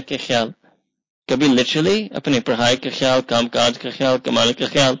دنیا کے خیال، کبھی لٹرلی اپنی پڑھائی کا خیال، کام کاج کا خیال، کمانے کا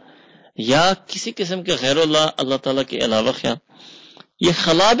خیال، یا کسی قسم کے غیر اللہ تعالیٰ کے علاوہ خیال. یہ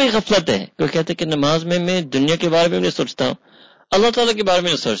خلاب غفلت ہے. کوئی کہتے کہ نماز میں دنیا کے بارے میں نہیں سوچتا ہوں، اللہ تعالیٰ کے بارے میں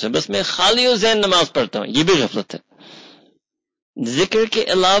نہیں سوچتا، بس میں خالی و ذہن نماز پڑھتا ہوں. یہ بھی غفلت ہے. ذکر کے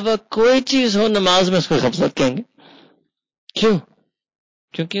علاوہ کوئی چیز ہو نماز میں اس کو غفلت کہیں گے. کیوں؟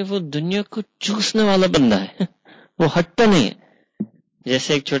 کیونکہ وہ دنیا کو چوسنے والا بندہ ہے، وہ ہٹتا نہیں ہے.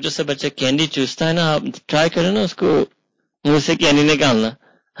 جیسے ایک چھوٹا سا بچہ کینڈی چوستا ہے نا، آپ ٹرائی کریں نا اس کو منہ سے کینڈی نکالنا،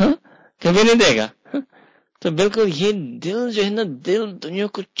 کبھی نہیں دے گا. تو بالکل یہ دل جو ہے نا، دل دنیا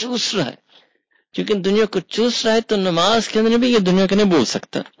کو چوس رہا ہے. کیونکہ دنیا کو چوس رہا ہے تو نماز کے اندر بھی یہ دنیا کو نہیں بول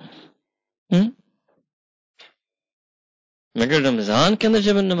سکتا. مگر رمضان کے اندر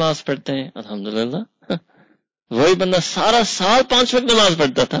جب ہم نماز پڑھتے ہیں الحمدللہ، وہی بندہ سارا سال 5 وقت نماز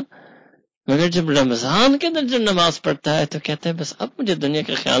پڑھتا تھا، مگر جب رمضان کے اندر جب نماز پڑھتا ہے تو کہتا ہے بس اب مجھے دنیا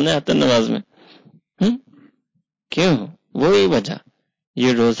کا خیال نہیں آتا نماز میں. کیوں؟ وہی وجہ،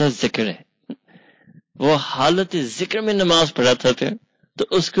 یہ روزہ ذکر ہے. وہ حالت ذکر میں نماز پڑھا تھا پھر تو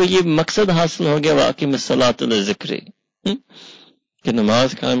اس کو یہ مقصد حاصل ہو گیا واقعی میں صلاۃ الذکر، کہ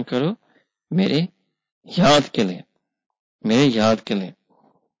نماز قائم کرو میرے یاد کے لیے، میرے یاد کے لیے.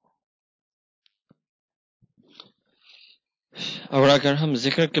 اور اگر ہم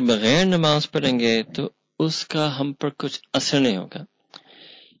ذکر کے بغیر نماز پڑھیں گے تو اس کا ہم پر کچھ اثر نہیں ہوگا.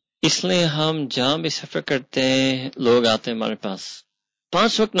 اس لیے ہم جہاں بھی سفر کرتے ہیں لوگ آتے ہیں ہمارے پاس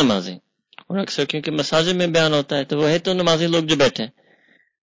 5 وقت نمازیں، اور اکثر کیونکہ مساجد میں بیان ہوتا ہے تو وہ ہے تو نمازی لوگ جو بیٹھے ہیں،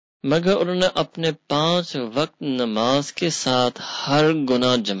 مگر انہوں نے اپنے 5 وقت نماز کے ساتھ ہر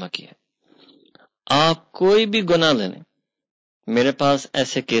گناہ جمع کیا. آپ کوئی بھی گناہ لے لیں، میرے پاس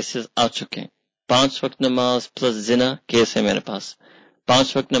ایسے کیسز آ چکے ہیں. 5 وقت نماز پلس زنا کیس ہے میرے پاس،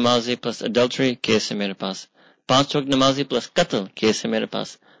 5 وقت نمازی پلس اڈلٹری کیس ہے میرے پاس، 5 وقت نمازی پلس قتل کیس ہے میرے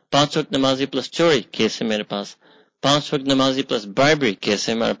پاس، 5 وقت نمازی پلس چوری کیس ہے میرے پاس، 5 وقت نمازی پلس برائبری کیس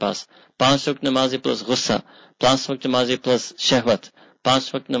ہے میرے پاس، 5 وقت نمازی پلس غصہ، 5 وقت نمازی پلس شہوت، 5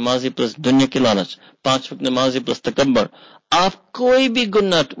 وقت نمازی پلس دنیا کی لالچ، 5 وقت نمازی پلس تکبر. آپ کوئی بھی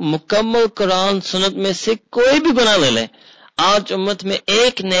گناہ مکمل قرآن سنت میں سے کوئی بھی گناہ لے لیں. آج امت میں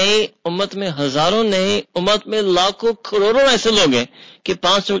ایک نہیں، امت میں ہزاروں نہیں، امت میں لاکھوں کروڑوں ایسے لوگ ہیں کہ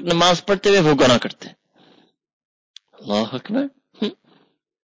 5 وقت نماز پڑھتے ہوئے وہ گناہ کرتے ہیں. اللہ اکبر.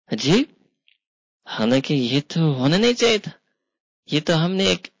 عجیب، حالانکہ یہ تو ہونا نہیں چاہیے تھا. یہ تو ہم نے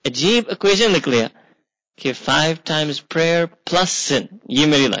ایک عجیب ایکویشن لکھ لیا کہ 5 times prayer plus sin، یہ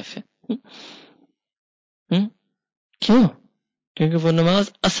میری لائف ہے. کیوں؟ کیونکہ وہ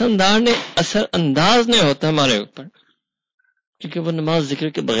نماز اثر انداز نہیں ہوتا ہمارے اوپر، کیونکہ وہ نماز ذکر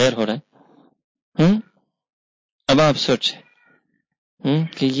کے بغیر ہو رہا ہے. اب آپ سوچیں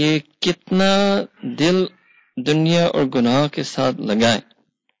کہ یہ کتنا دل دنیا اور گناہ کے ساتھ لگائے،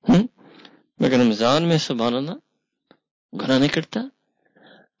 مگر رمضان میں سبحان اللہ گناہ نہیں کرتا.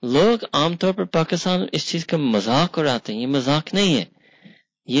 لوگ عام طور پر پاکستان میں اس چیز کا مذاق اڑاتے ہیں. یہ مذاق نہیں ہے،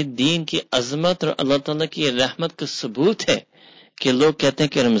 یہ دین کی عظمت اور اللہ تعالیٰ کی رحمت کا ثبوت ہے کہ لوگ کہتے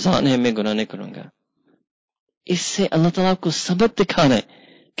ہیں کہ رمضان ہے میں گناہ نہیں کروں گا. اس سے اللہ تعالیٰ کو سبق دکھا رہے ہیں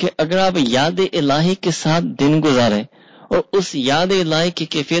کہ اگر آپ یاد الہی کے ساتھ دن گزاریں اور اس یاد الہی کی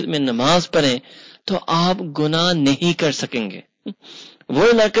کیفیت میں نماز پڑھیں تو آپ گناہ نہیں کر سکیں گے. وہ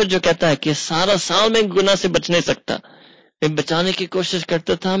علاقہ جو کہتا ہے کہ سارا سال میں گناہ سے بچ نہیں سکتا، میں بچانے کی کوشش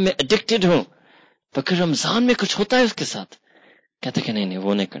کرتا تھا، میں ایڈکٹڈ ہوں، مگر رمضان میں کچھ ہوتا ہے اس کے ساتھ، کہتے کہ نہیں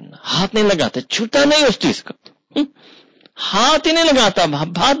وہ نہیں کرنا، ہاتھ نہیں لگاتے، چھوتا نہیں اس چیز کو، ہاتھ ہی نہیں لگاتا،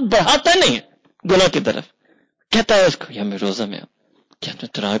 ہاتھ بڑھاتا نہیں ہے گناہ کی طرف. کہتا ہے اس کو یا میں روزہ میں کیا میں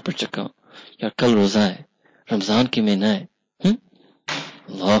تراویح پڑھ چکا ہوں، یا کل روزہ ہے، رمضان کی مہینہ ہے.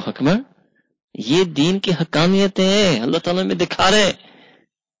 اللہ اکبر. یہ دین کی حقانیتیں ہیں، اللہ تعالیٰ میں دکھا رہے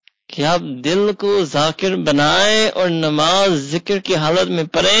کہ آپ دل کو ذاکر بنائیں اور نماز ذکر کی حالت میں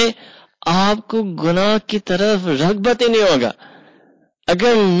پڑھیں، آپ کو گناہ کی طرف رغبت ہی نہیں ہوگا.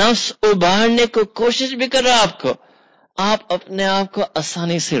 اگر نفس ابھارنے کو کوشش بھی کر رہا آپ اپنے آپ کو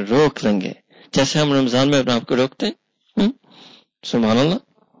آسانی سے روک لیں گے، جیسے ہم رمضان میں اپنے آپ کو روکتے ہیں. سبحان اللہ.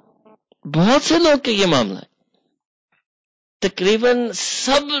 بہت سے لوگ کا یہ معاملہ ہے، تقریباً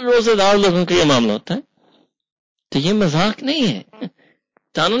سب روزے دار لوگوں کا یہ معاملہ ہوتا ہے. تو یہ مذاق نہیں ہے،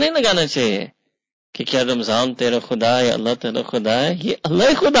 تانا نہیں لگانا چاہیے کہ کیا رمضان تیرا خدا ہے، اللہ تیرا خدا ہے. یہ اللہ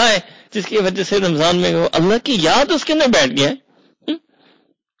ہی خدا ہے جس کی وجہ سے رمضان میں وہ اللہ کی یاد اس کے اندر بیٹھ گیا ہے،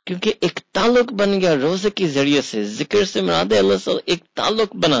 کیونکہ ایک تعلق بن گیا روزے کے ذریعے سے. ذکر سے مراد ہے اللہ سے ایک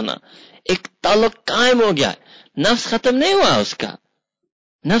تعلق بنانا، ایک تعلق قائم ہو گیا. نفس ختم نہیں ہوا اس کا،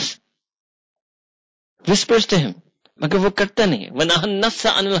 نفس whispers to him مگر وہ کرتا نہیں ہے. وَنَهَى النَّفْسَ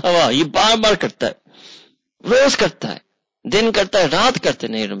عَنِ الْهَوَىٰ، یہ بار بار کرتا ہے، روز کرتا ہے، دن کرتا ہے، رات کرتے.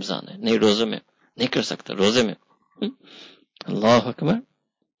 نہیں رمضان ہے، نہیں روزے میں نہیں کر سکتا، روزے میں. اللہ اکبر.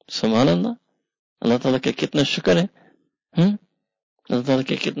 سبحان اللہ. اللہ تعالیٰ کا کتنا شکر ہے، اللہ تعالیٰ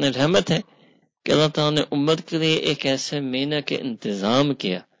کی کتنے رحمت ہے کہ اللہ تعالیٰ نے امت کے لیے ایک ایسے مہینہ کے انتظام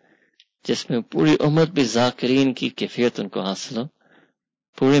کیا جس میں پوری امت بھی ذاکرین کی کیفیت ان کو حاصل ہو.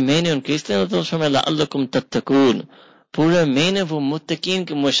 پورے مہینے ان کی اس طرح لعلکم تتقون، پورے مہینے وہ متقین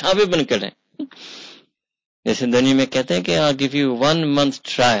کے مشابہ بن کر رہے. جیسے دنیا میں کہتے ہیں کہ I'll give you 1 month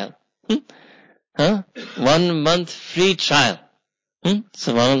trial، 1 month free trial.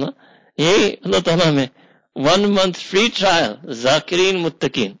 سبحان اللہ. یہ اللہ تعالیٰ میں 1 month free trial ذاکرین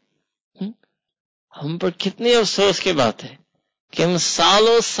متقین. ہم پر کتنی افسوس کی بات ہے کہ ہم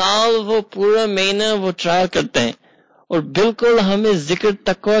سالوں سال وہ پورا مہینہ وہ ٹرائل کرتے ہیں اور بالکل ہمیں ذکر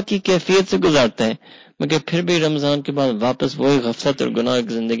تقوی کی کیفیت سے گزارتے ہیں، مگر پھر بھی رمضان کے بعد واپس وہی غفلت اور گناہ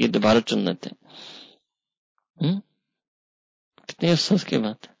کی زندگی دوبارہ چن لیتے ہیں. کتنی افسوس کی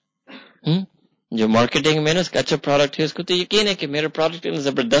بات ہے. جو مارکیٹنگ میں نا اس کا اچھا پروڈکٹ ہے، اس کو تو یقین ہے کہ میرا پروڈکٹ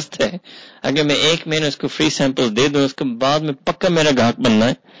زبردست ہے، اگر میں 1 مہینہ اس کو فری سیمپل دے دوں اس کے بعد میں پکا میرا گاہک بننا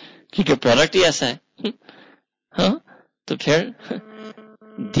ہے کیونکہ پروڈکٹ ہی ایسا ہے. تو پھر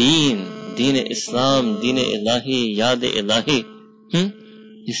دین اسلام، دین الہی، یاد الہی،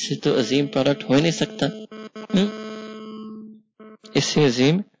 اس سے تو عظیم پروڈکٹ ہو ہی نہیں سکتا. اس سے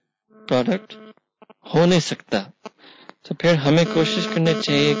عظیم پروڈکٹ ہو نہیں سکتا. تو پھر ہمیں کوشش کرنی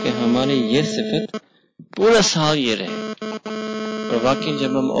چاہیے کہ ہماری یہ صفت پورا سال یہ رہے. اور واقعی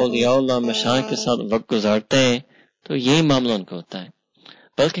جب ہم اولیاء اللہ مشائخ کے ساتھ وقت گزارتے ہیں تو یہی معاملہ ان کو ہوتا ہے.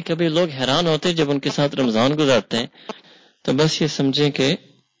 بلکہ کبھی لوگ حیران ہوتے ہیں جب ان کے ساتھ رمضان گزارتے ہیں تو بس یہ سمجھیں کہ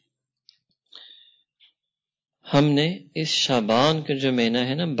ہم نے اس شعبان کا جو مہینہ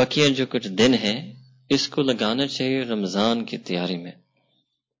ہے نا، بقیہ جو کچھ دن ہے اس کو لگانا چاہیے رمضان کی تیاری میں.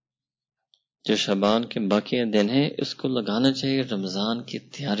 جو شعبان کے باقی دن ہیں اس کو لگانا چاہیے رمضان کی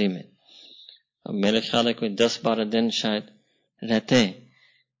تیاری میں. اب میرے خیال ہے کوئی 10-12 دن شاید رہتے ہیں،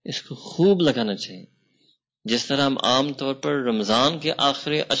 اس کو خوب لگانا چاہیے. جس طرح ہم عام طور پر رمضان کے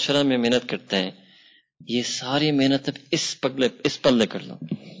آخری عشرہ میں محنت کرتے ہیں، یہ ساری محنت اب اس پلے کر لو.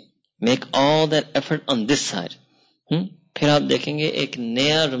 Make all that effort on this side. پھر آپ دیکھیں گے ایک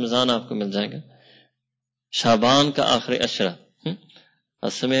نیا رمضان آپ کو مل جائے گا. شعبان کا آخری عشرہ،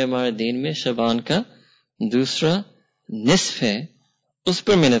 اصل میں ہمارے دین میں شعبان کا دوسرا نصف ہے، اس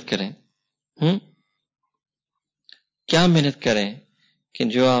پر محنت کریں. کیا محنت کریں کہ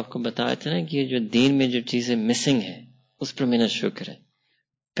جو آپ کو بتایا تھا نا کہ یہ جو دین میں جو چیزیں مسنگ ہیں اس پر محنت شروع کریں.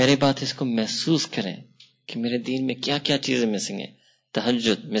 پہلی بات اس کو محسوس کریں کہ میرے دین میں کیا کیا چیزیں مسنگ ہیں.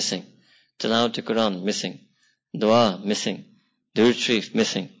 تہجد مسنگ، تلاوت قرآن مسنگ، دعا مسنگ، درود شریف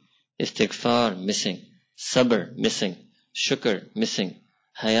مسنگ، استغفار مسنگ، صبر مسنگ، شکر مسنگ,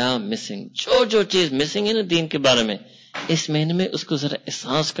 حیا مسنگ, جو چیز مسنگ ہے نا دین کے بارے میں, اس مہینے میں اس کو ذرا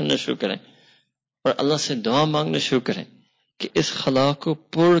احساس کرنا شروع کریں اور اللہ سے دعا مانگنا شروع کریں کہ اس خلا کو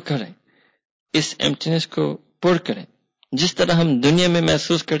پر کریں, اس ایمپٹینس کو پر کریں. جس طرح ہم دنیا میں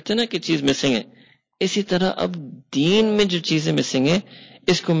محسوس کرتے ہیں نا کہ چیز مسنگ ہے, اسی طرح اب دین میں جو چیزیں مسنگ ہیں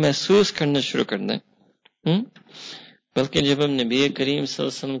اس کو محسوس کرنا شروع کر دیں. بلکہ جب ہم نبی کریم صلی اللہ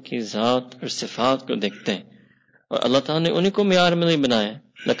علیہ وسلم کی ذات اور صفات کو دیکھتے ہیں, اور اللہ تعالیٰ نے انہیں کو معیار میں نہیں بنایا,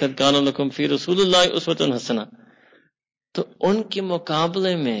 لقد کان لکم فی رسول اللہ اسوۃ حسنہ, تو ان کے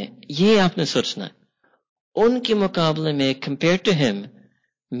مقابلے میں یہ آپ نے سوچنا ہے, ان کے مقابلے میں کمپیئر ٹو ہم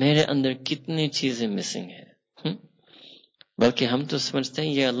میرے اندر کتنی چیزیں مسنگ ہیں. بلکہ ہم تو سمجھتے ہیں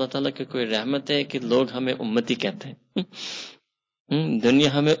یہ اللہ تعالیٰ کی کوئی رحمت ہے کہ لوگ ہمیں امتی کہتے ہیں,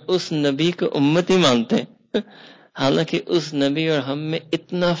 دنیا ہمیں اس نبی کو امتی مانتے ہیں, حالانکہ اس نبی اور ہم میں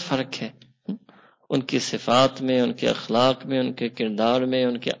اتنا فرق ہے, ان کی صفات میں, ان کے اخلاق میں, ان کے کردار میں,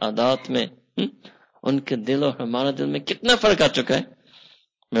 ان کے عادات میں, ان کے دل اور ہمارا دل میں کتنا فرق آ چکا ہے,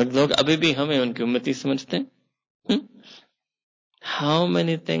 مگر لوگ ابھی بھی ہمیں ان کی امتی سمجھتے ہیں. How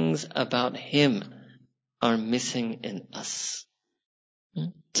many things about him are missing in us?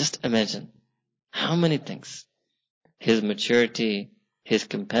 Just imagine how many things. His maturity, his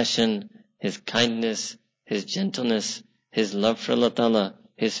compassion, his kindness, his gentleness, his love for Allah Ta'ala,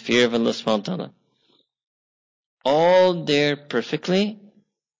 his fear of Allah Subhanahu Wa Ta'ala, all there perfectly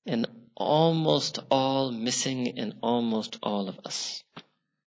and almost all missing in almost all of us.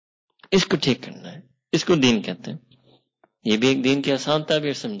 اس کو ٹھیک کرنا ہے, اس کو دین کہتے ہیں. یہ بھی ایک دین کی آسان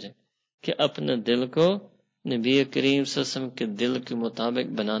تعبیر سمجھے کہ اپنے دل کو نبی کریم صلی اللہ علیہ وسلم کے دل کے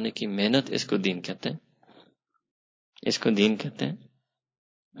مطابق بنانے کی محنت, اس کو دین کہتے ہیں, اس کو دین کہتے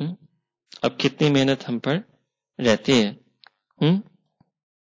ہیں. اب کتنی محنت ہم پر رہتی ہے.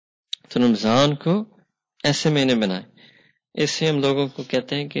 تو رمضان کو ایسے مہینے بنائے, اس سے ہم لوگوں کو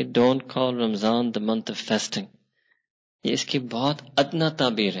کہتے ہیں کہ don't call Ramadan the month of fasting. یہ اس کی بہت ادنا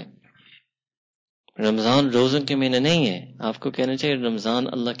تعبیر ہے. رمضان روزوں کے مہینے نہیں ہے, آپ کو کہنا چاہیے رمضان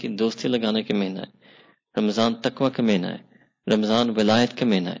اللہ کی دوستی لگانے کا مہینہ ہے, رمضان تقوی کا مہینہ ہے, رمضان ولایت کا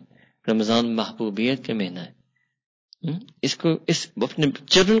مہینہ ہے, رمضان محبوبیت کا مہینہ ہے. اس کو اپنے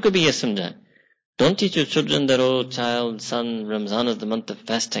چلڈرن کو بھی یہ سمجھائیں. Don't teach your children that oh child son Ramzan is the month of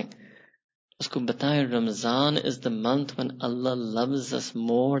fasting. اس کو بتائیں رمضان is the month when Allah loves us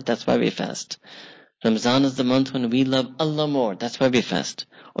more, that's why we fast. Ramzan is the month when we love Allah more, that's why we fast.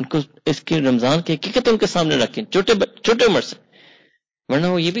 ان کو اس کی رمضان کی حقیقت ان کے سامنے رکھیں چھوٹے عمر سے, ورنہ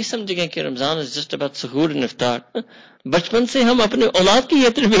وہ یہ بھی سمجھ گئے کہ رمضان is just about سحور and افطار. بچپن سے ہم اپنے اولاد کی یہ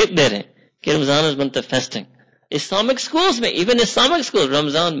تربیت دے رہے ہیں کہ رمضان is month of fasting. Islamic schools میں, even Islamic school,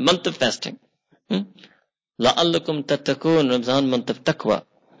 Ramzan month of fasting. لعلکم تتقون, رمضان منتھ آف تقوی.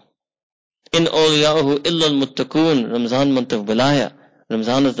 ان اولیاءہ الا المتقون, رمضان month of ولایہ.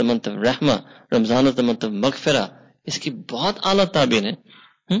 Ramzan is the month of رحمہ, رمضان از دا منتھ آف مغفرہ. اس کی بہت اعلیٰ تعبیر ہے.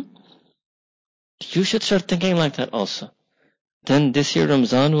 You should start thinking like that also. Then this year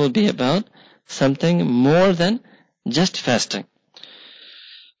Ramzan will be about something more than just fasting.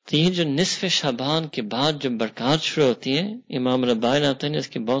 تو یہ جو نصف شعبان کے بعد جو برکات شروع ہوتی ہے, امام ربائی آتے ہیں نے اس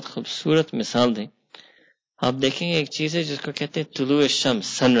کی بہت خوبصورت مثال دی. آپ دیکھیں گے ایک چیز ہے جس کو کہتے ہیں طلوع الشمس,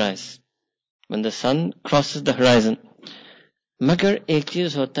 sunrise, when the sun crosses the horizon. مگر ایک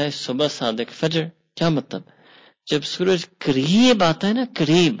چیز ہوتا ہے صبح صادق فجر. کیا مطلب؟ جب سورج قریب آتا ہے نا,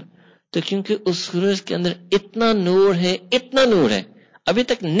 قریب, تو کیونکہ اس سورج کے اندر اتنا نور ہے, اتنا نور ہے, ابھی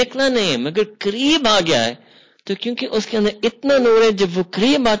تک نکلا نہیں ہے مگر قریب آ گیا ہے, تو کیونکہ اس کے اندر اتنا نور ہے, جب وہ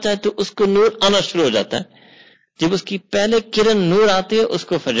قریب آتا ہے تو اس کو نور آنا شروع ہو جاتا ہے. جب اس کی پہلے کرن نور آتی ہے اس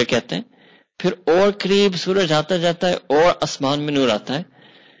کو فجر کہتے ہیں, پھر اور قریب سورج آتا جاتا ہے اور آسمان میں نور آتا ہے.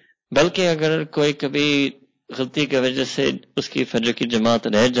 بلکہ اگر کوئی کبھی غلطی کی وجہ سے اس کی فجر کی جماعت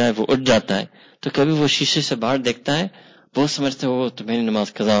رہ جائے, وہ اٹھ جاتا ہے, تو کبھی وہ شیشے سے باہر دیکھتا ہے, وہ سمجھتے ہیں وہ تو میری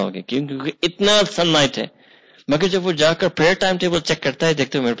نماز قضا ہوگی کیونکہ اتنا سن لائٹ ہے. مگر جب وہ جا کر پریئر ٹائم ٹیبل چیک کرتا ہے,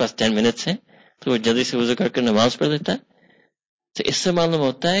 دیکھتے ہیں میرے پاس 10 منٹس ہیں, تو وہ جلدی سے وضو کر کے نماز پڑھ لیتا ہے. تو اس سے معلوم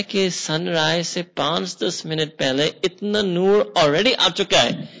ہوتا ہے کہ سن رائز سے 5-10 منٹ پہلے اتنا نور آلریڈی آ چکا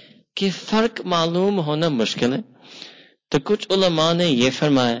ہے کہ فرق معلوم ہونا مشکل ہے. تو کچھ علماء نے یہ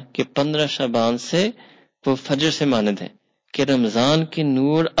فرمایا کہ 15 شعبان سے وہ فجر سے مانند ہے کہ رمضان کی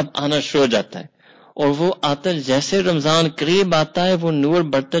نور اب آنا شروع ہو جاتا ہے, اور وہ آتا جیسے رمضان قریب آتا ہے وہ نور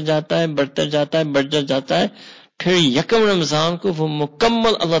بڑھتا جاتا ہے, بڑھتا جاتا ہے, بڑھتا جاتا ہے. پھر یکم رمضان کو وہ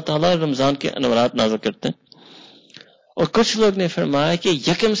مکمل اللہ تعالیٰ رمضان کے انوارات نازل کرتے ہیں. اور کچھ لوگ نے فرمایا کہ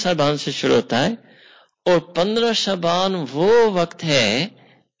یکم شعبان سے شروع ہوتا ہے, اور 15 شعبان وہ وقت ہے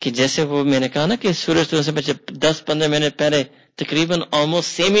کہ جیسے وہ میں نے کہا نا کہ سورج سے 10-15 منٹ پہلے تقریباً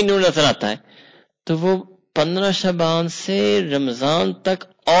آلموسٹ سیم ہی نور نظر آتا ہے, تو وہ 15 شعبان سے رمضان تک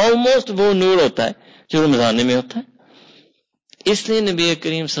آلموسٹ وہ نور ہوتا ہے جو رمضان میں ہوتا ہے. اس لیے نبی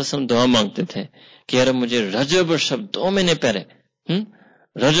کریم صلی اللہ علیہ وسلم دعا مانگتے تھے کہ یار مجھے رجب اور شعبان 2 مہینے پہلے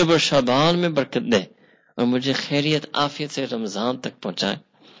رجب اور شعبان میں برکت دے اور مجھے خیریت عافیت سے رمضان تک پہنچائے.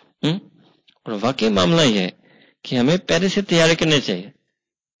 اور واقعی معاملہ یہ ہے کہ ہمیں پہلے سے تیاری کرنی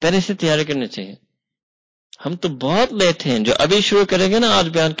چاہیے. ہم تو بہت لیٹ ہیں. جو ابھی شروع کریں گے نا آج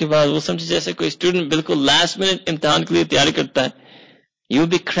بیان کے بعد، وہ سمجھے جیسے کوئی اسٹوڈنٹ بالکل لاسٹ منٹ امتحان کے لیے تیاری کرتا ہے. You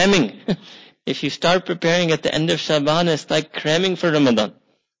be cramming. If you start preparing at the end of Shaban, it's like cramming for Ramadan.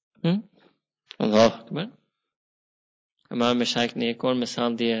 اللہ اکبر. ہمارے مشائخ نے ایک اور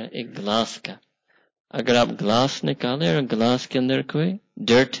مثال دیا ہے ایک گلاس کا. اگر آپ گلاس نکالیں اور گلاس کے اندر کوئی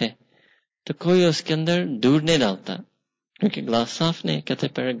ڈرٹ ہے تو کوئی اس کے اندر دودھ نہیں ڈالتا کیونکہ گلاس صاف نہیں. کہتے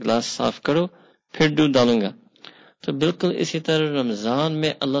پہلے گلاس صاف کرو پھر دودھ ڈالوں گا. تو بالکل اسی طرح رمضان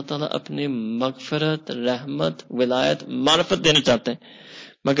میں اللہ تعالیٰ اپنی مغفرت، رحمت، ولایت، معرفت دینا چاہتے ہیں،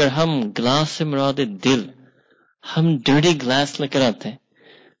 مگر ہم گلاس سے مراد دل، ہم ڈرٹی گلاس لے کر آتے ہیں.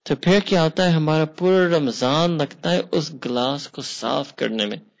 تو پھر کیا ہوتا ہے، ہمارا پورا رمضان لگتا ہے اس گلاس کو صاف کرنے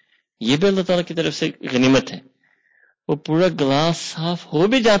میں. یہ بھی اللہ تعالیٰ کی طرف سے غنیمت ہے. وہ پورا گلاس صاف ہو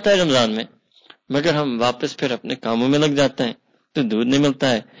بھی جاتا ہے رمضان میں، مگر ہم واپس پھر اپنے کاموں میں لگ جاتے ہیں تو دودھ نہیں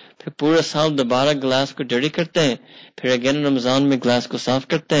ملتا ہے. پھر پورا سال دوبارہ گلاس کو ڈرٹی کرتے ہیں، پھر اگین رمضان میں گلاس کو صاف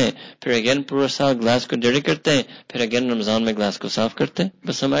کرتے ہیں، پھر اگین پورا سال گلاس کو ڈرٹی کرتے ہیں، پھر اگین رمضان میں گلاس کو صاف کرتے ہیں.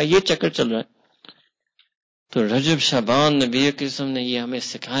 بس ہمارا یہ چکر چل رہا ہے. تو رجب شعبان نبی کے قسم نے یہ ہمیں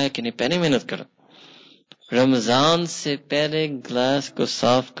سکھایا کہ نہیں پہلے محنت کرو. رمضان سے پہلے گلاس کو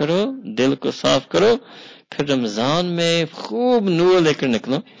صاف کرو، دل کو صاف کرو، پھر رمضان میں خوب نور لے کر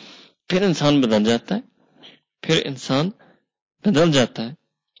نکلو. پھر انسان بدل جاتا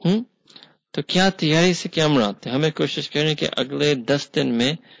ہے. تو کیا تیاری سے کیا مراد ہے؟ ہمیں کوشش کریں کہ اگلے 10 دن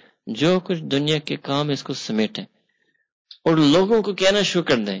میں جو کچھ دنیا کے کام اس کو سمیٹیں اور لوگوں کو کہنا شروع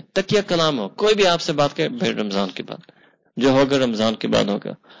کر دیں. تکیہ کلام ہو، کوئی بھی آپ سے بات کرے بھائی رمضان کے بعد جو ہوگا رمضان کے بعد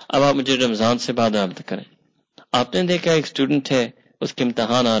ہوگا. اب آپ مجھے رمضان سے بعد رابطہ کریں. آپ نے دیکھا ایک اسٹوڈنٹ ہے، اس کے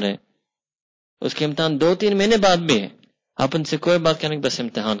امتحان آ رہے ہیں، اس کے امتحان 2-3 مہینے بعد بھی ہے. آپ ان سے کوئی بات کریں بس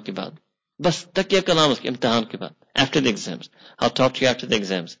امتحان کے بعد، بس تکیہ کلام اس کے امتحان کے بعد. After the exams, I'll talk to you after the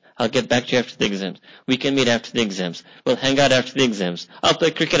exams. I'll get back to you after the exams. We can meet after the exams. We'll hang out after the exams. I'll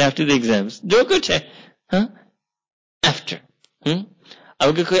play cricket after the exams. جو کچھ ہے after. اب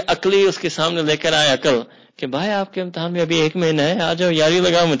اگر کوئی عقلی اس کے سامنے لے کر آئے عقل کہ بھائی آپ کے امتحان میں ابھی 1 مہینہ ہے، آ جاؤ یاری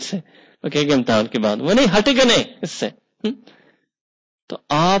لگاؤ مجھ سے، وہ کہے گا امتحان کے بعد وہ نہیں ہٹے گا نہیں اس سے. تو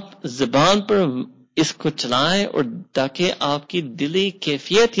آپ زبان پر اس کو چلائیں اور تاکہ آپ کی دلی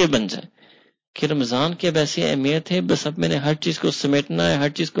کیفیت یہ بن جائے کہ رمضان کی اب ایسی اہمیت ہے، بس اب میں نے ہر چیز کو سمیٹنا ہے، ہر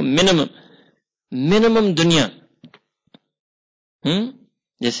چیز کو منیمم دنیا.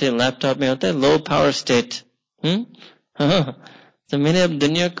 جیسے لیپ ٹاپ میں ہوتا ہے لو پاور اسٹیٹ، تو میں نے اب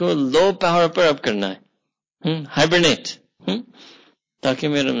دنیا کو لو پاور پر اب کرنا ہے، ہائبرنیٹ، تاکہ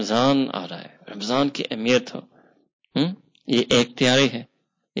میں رمضان آ رہا ہے، رمضان کی اہمیت ہو. یہ ایک تیاری ہے.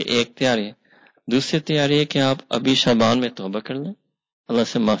 دوسری تیاری ہے کہ آپ ابھی شعبان میں توبہ کر لیں، اللہ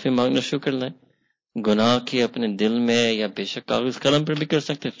سے معافی مانگنا شروع کر لیں. گناہ کی اپنے دل میں یا بے شک کاغذ قلم پر بھی کر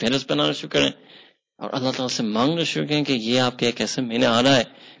سکتے، فہرست بنانا شروع کریں اور اللہ تعالیٰ سے مانگنا شروع کریں کہ یہ آپ کے ایک ایسا مہینہ آ رہا ہے،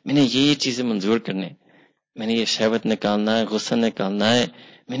 میں نے یہ چیزیں منظور کرنے، میں نے یہ شہوت نکالنا ہے، غصہ نکالنا ہے،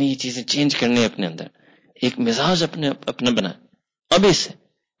 میں نے یہ چیزیں چینج کرنی ہے اپنے اندر، ایک مزاج اپنا بنائیں ابھی سے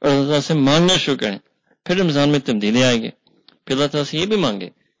اور اللہ تعالیٰ سے مانگنا شروع کریں. پھر رمضان میں تبدیلی آئے گی. پھر اللہ تعالیٰ سے یہ بھی مانگے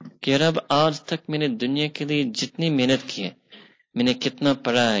کہ رب آج تک میں نے دنیا کے لیے جتنی محنت کی ہے، میں نے کتنا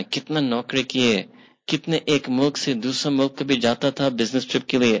پڑھا ہے، کتنا نوکری کی ہے، کتنے ایک ملک سے دوسرا ملک کبھی جاتا تھا بزنس ٹرپ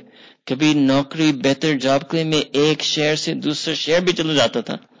کے لیے، کبھی نوکری بہتر جاب کے لیے میں ایک شہر سے دوسرے شہر بھی چلا جاتا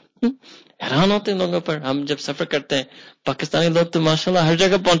تھا. حیران ہوتے ہیں لوگوں پر. ہم جب سفر کرتے ہیں پاکستانی لوگ تو ماشاءاللہ ہر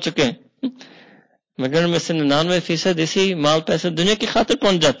جگہ پہنچ چکے ہیں، مگر میں سے 99% اسی مال پیسے دنیا کی خاطر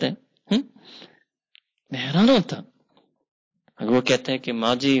پہنچ جاتے ہیں. میں حیران ہوتا. اگر وہ کہتے ہیں کہ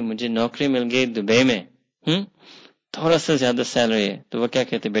ماں جی مجھے نوکری مل گئی دبئی میں، تھوڑا سا زیادہ سیلری ہے، تو وہ کیا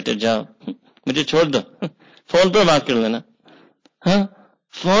کہتے بیٹے جاؤ مجھے چھوڑ دو، فون پر بات کر لینا،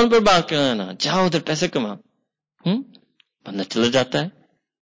 فون پر بات کر لینا، جاؤ ادھر پیسے کماؤ. بندہ چلا جاتا ہے،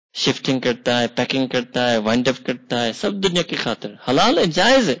 شفٹنگ کرتا ہے، پیکنگ کرتا ہے، وائنڈ اپ کرتا ہے، سب دنیا کی خاطر. حلال ہے،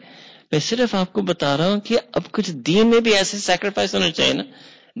 جائز ہے. میں صرف آپ کو بتا رہا ہوں کہ اب کچھ دین میں بھی ایسے سیکریفائس ہونا چاہیے نا،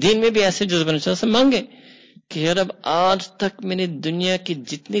 دین میں بھی ایسے جذبہ ہونا چاہیے. سب مانگے کہ یار اب آج تک میں نے دنیا کی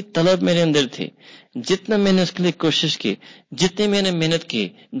جتنی طلب میرے اندر تھی، جتنا میں نے اس کے لیے کوشش کی، جتنی میں نے محنت کی،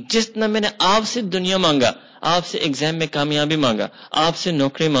 جتنا میں نے آپ سے دنیا مانگا، آپ سے ایگزام میں کامیابی مانگا، آپ سے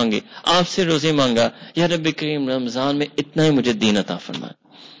نوکری مانگی، آپ سے روزی مانگا، یا رب کریم رمضان میں اتنا ہی مجھے دین عطا فرمائے.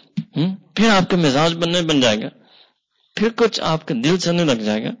 پھر آپ کا مزاج بن جائے گا، پھر کچھ آپ کا دل چلنے لگ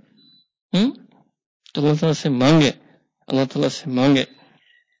جائے گا. تو اللہ تعالیٰ سے مانگے، اللہ تعالیٰ سے مانگے.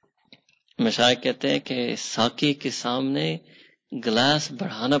 مشائخ کہتے ہیں کہ ساقی کے سامنے گلاس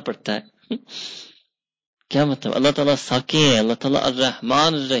بڑھانا پڑتا ہے. کیا مطلب؟ اللہ تعالیٰ ساقی ہے، اللہ تعالیٰ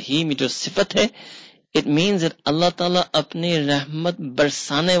الرحمن الرحیم جو صفت ہے، اٹ مینز that اللہ تعالیٰ اپنی رحمت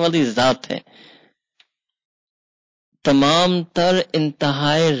برسانے والی ذات ہے، تمام تر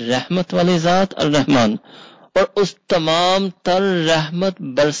انتہائی رحمت والی ذات الرحمن، اور اس تمام تر رحمت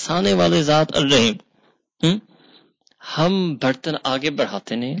برسانے والی ذات الرحیم. ہم برتن آگے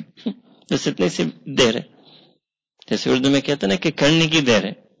بڑھاتے نہیں، جیسے اتنی سی دیر ہے، جیسے اردو میں کہتے ہیں نا کہ کرنے کی دیر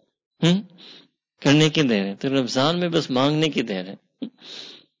ہے، کرنے کی دیر ہے. تو رمضان میں بس مانگنے کی دیر ہے.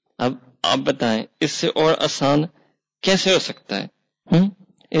 اب آپ بتائیں اس سے اور آسان کیسے ہو سکتا ہے؟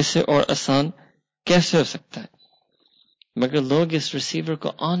 اس سے اور آسان کیسے ہو سکتا ہے؟ مگر لوگ اس ریسیور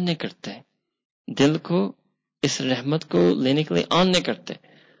کو آن نہیں کرتے، دل کو اس رحمت کو لینے کے لیے آن نہیں کرتے،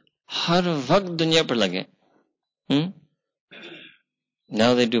 ہر وقت دنیا پر لگے.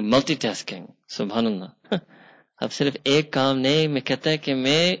 Now they do multitasking. سبحان اللہ. اب صرف ایک کام نہیں، میں کہتا ہے کہ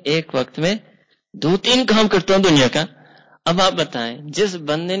میں ایک وقت میں 2-3 کام کرتا ہوں دنیا کا. اب آپ بتائیں جس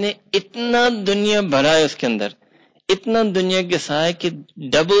بندے نے اتنا دنیا بھرا ہے، اس کے اندر اتنا دنیا کے سائے کہ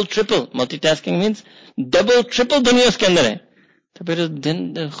double triple multi tasking means double triple دنیا اس کے اندر ہے، تو پھر دن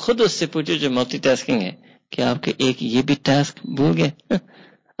خود اس سے پوچھو جو ملٹی ٹاسکنگ ہے کہ آپ کے ایک یہ بھی ٹاسک بھول گئے.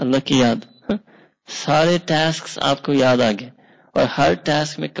 اللہ کی یاد، سارے ٹاسک آپ کو یاد آ گئے اور ہر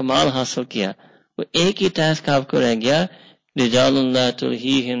ٹاسک میں کمال حاصل کیا. وہ ایک ہی ٹاسک آپ کو رہ گیا، رجال لا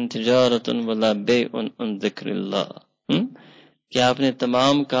تلہیہم تجارۃ ولا بیع عن ذکر اللہ، کہ آپ نے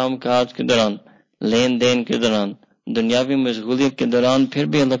تمام کام کاج کے دوران، لین دین کے دوران، دنیاوی مشغولیت کے دوران پھر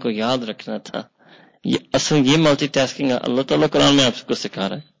بھی اللہ کو یاد رکھنا تھا. یہ اصل یہ ملٹی ٹاسکنگ ہے. اللہ تعالیٰ قرآن میں آپ کو سکھا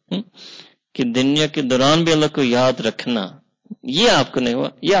رہا ہے کہ دنیا کے دوران بھی اللہ کو یاد رکھنا. یہ آپ کو نہیں ہوا،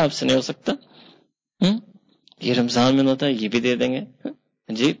 یہ آپ سے نہیں ہو سکتا. یہ رمضان میں ہوتا ہے، یہ بھی دے دیں گے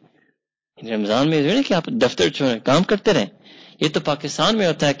جی. رمضان میں جو ہے کہ آپ دفتر چھوڑیں کام کرتے رہیں. یہ تو پاکستان میں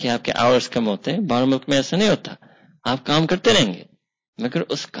ہوتا ہے کہ آپ کے آورز کم ہوتے ہیں، باہر ملک میں ایسا نہیں ہوتا. آپ کام کرتے رہیں گے مگر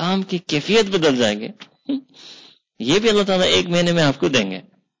اس کام کی کیفیت بدل جائے گی. یہ بھی اللہ تعالیٰ 1 مہینے میں آپ کو دیں گے،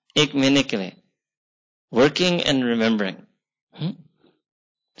 1 مہینے کے لیے. Working and remembering,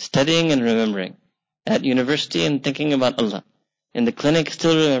 studying and remembering, at university and thinking about Allah, in the clinic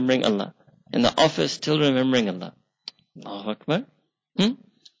still remembering Allah, in the office still remembering Allah. اللہ اکبر.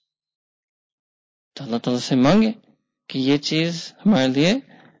 تو اللہ تعالیٰ سے مانگے کہ یہ چیز ہمارے لیے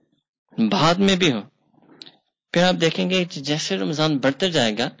بعد میں بھی ہو. پھر آپ دیکھیں گے جیسے رمضان بڑھتے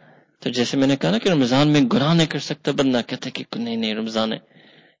جائے گا، تو جیسے میں نے کہا نا کہ رمضان میں گناہ نہیں کر سکتا بندہ، کہتا ہے کہ نہیں رمضان ہے.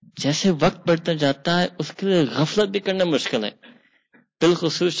 جیسے وقت بڑھتا جاتا ہے اس کے لیے غفلت بھی کرنا مشکل ہے.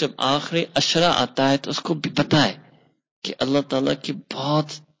 بالخصوص جب آخری عشرہ آتا ہے تو اس کو بھی پتا ہے کہ اللہ تعالیٰ کی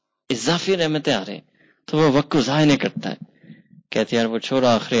بہت اضافی رحمتیں آ رہی ہیں، تو وہ وقت کو ضائع نہیں کرتا ہے. کہتے یار وہ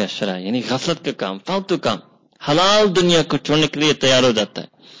چھوڑا آخری عشرہ، یعنی غفلت کا کام، فالتو کام، حلال دنیا کو چھوڑنے کے لیے تیار ہو جاتا ہے.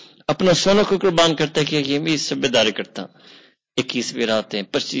 اپنا سونا کو قربان کرتا ہے کہ یہ بھی اس سے بیداری کرتا ہوں. 21ویں راتیں،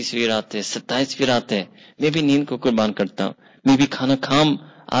 25ویں راتیں، 27ویں راتیں میں بھی نیند کو قربان کرتا ہوں. میں بھی کھانا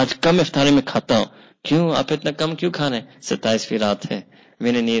آج کم افطاری میں کھاتا ہوں. کیوں آپ اتنا کم کیوں کھا رہے ہیں؟ 27ویں رات ہے،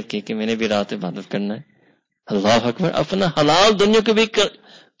 میں نے نیت کی کہ میں نے بھی رات عبادت کرنا ہے. اللہ اکبر. اپنا حلال دنیا کو بھی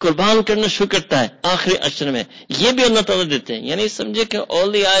قربان کرنا شروع کرتا ہے آخری عشر میں. یہ بھی اللہ تعالیٰ دیتے ہیں. یعنی سمجھے کہ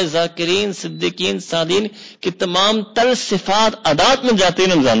اولیاء، ذاکرین، صدیقین، صالحین کی تمام تر صفات عادات میں جاتی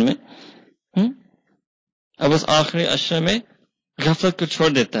ہیں رمضان میں. اب اس آخری عشر میں غفلت کو چھوڑ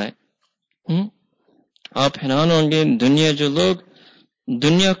دیتا ہے. آپ حیران ہوں گے، دنیا جو لوگ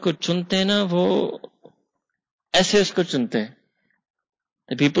دنیا کو چنتے ہیں نا، وہ ایسے اس کو چنتے ہیں.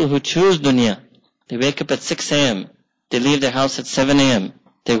 The people who choose dunya, they wake up at 6 a.m. They leave their house at 7 a.m.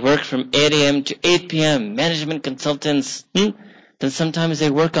 They work from 8 a.m. to 8 p.m. Management consultants. Then sometimes they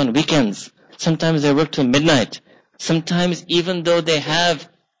work on weekends. Sometimes they work till midnight. Sometimes even though they have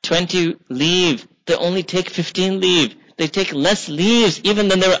 20 leave, they only take 15 leave. They take less leaves even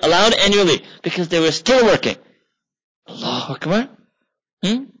than they were allowed annually because they were still working. Allahu Akbar.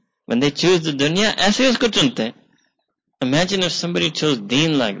 When they choose the dunya, ایسے اس کو چنتے ہیں. Imagine if somebody chose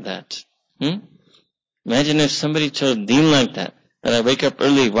deen like that. Imagine if somebody chose deen like that. That I wake up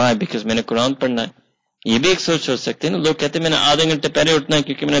early. Why? Because میں نے قرآن پڑھنا ہے. یہ بھی ایک سوچ ہو سکتی ہے نا. لوگ کہتے ہیں میں نے آدھے گھنٹے پہلے اٹھنا ہے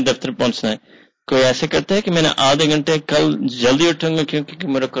کیونکہ میں نے دفتر پہنچنا ہے. کوئی ایسے کرتا ہے کہ میں نے آدھے گھنٹے کل جلدی اٹھوں گا کیونکہ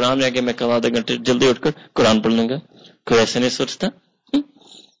میرا قرآن رہ گیا، میں کل آدھے گھنٹے جلدی اٹھ کر قرآن پڑھ لوں گا. کوئی ایسے نہیں سوچتا.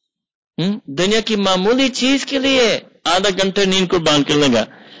 دنیا کی معمولی چیز کے لیے آدھا گھنٹے نیند قربان کر لے گا.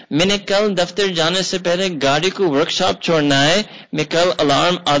 میں نے کل دفتر جانے سے پہلے گاڑی کو ورک شاپ چھوڑنا ہے، میں کل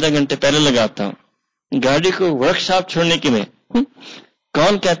الارم آدھا گھنٹے پہلے لگاتا ہوں گاڑی کو ورک شاپ چھوڑنے کے لیے.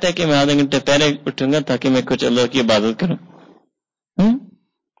 کون کہتا ہے کہ میں آدھا گھنٹے پہلے اٹھوں گا تاکہ میں کچھ اللہ کی عبادت کروں؟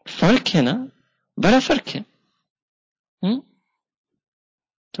 فرق ہے نا، بڑا فرق ہے.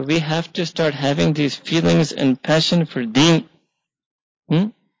 تو we have to start having these feelings and passion for دین.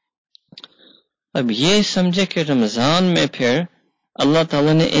 اب یہ سمجھے کہ رمضان میں پھر اللہ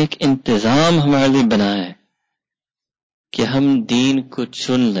تعالیٰ نے ایک انتظام ہمارے لیے بنایا ہے کہ ہم دین کو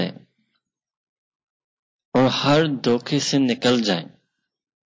چن لیں اور ہر دھوکے سے نکل جائیں.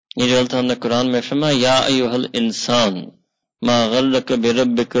 یہ جو اللہ تعالیٰ نے قرآن میں فرمایا یا ایھا الانسان ما غرک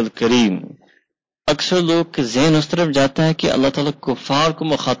بربک الکریم. اکثر لوگ کے ذہن اس طرف جاتا ہے کہ اللہ تعالیٰ کفار کو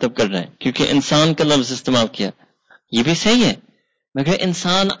مخاطب کر رہے ہیں کیونکہ انسان کا لفظ استعمال کیا. یہ بھی صحیح ہے مگر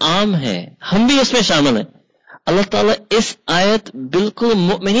انسان عام ہے، ہم بھی اس میں شامل ہیں. اللہ تعالیٰ اس آیت بالکل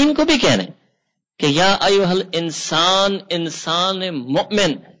مؤمنین کو بھی کہہ رہے ہیں کہ یا ایھا الانسان، انسان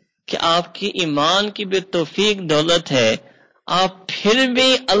مؤمن، کہ آپ کی ایمان کی بھی توفیق دولت ہے، آپ پھر بھی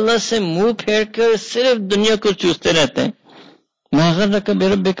اللہ سے منہ پھیر کر صرف دنیا کو چوستے رہتے ہیں. ما غرک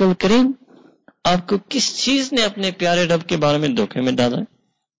بربک الکریم. آپ کو کس چیز نے اپنے پیارے رب کے بارے میں دھوکے میں ڈالا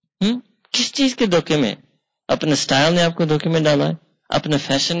ہے؟ کس چیز کے دھوکے میں؟ اپنے سٹائل نے آپ کو دھوکے میں ڈالا ہے، اپنے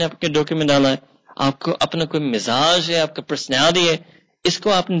فیشن نے آپ کے دھوکے میں ڈالا ہے، آپ کو اپنا کوئی مزاج ہے، آپ کا پرسنالٹی ہے، اس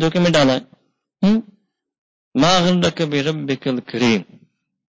کو آپ نے دھوکے میں ڈالا ہے. ما غرک بربک الکریم.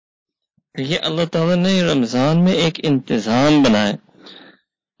 یہ اللہ تعالیٰ نے رمضان میں ایک انتظام بنایا.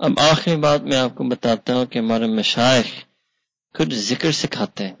 اب آخری بات میں آپ کو بتاتا ہوں کہ ہمارے مشائخ کچھ ذکر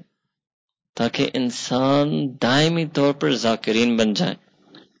سکھاتے ہیں تاکہ انسان دائمی طور پر ذاکرین بن جائے.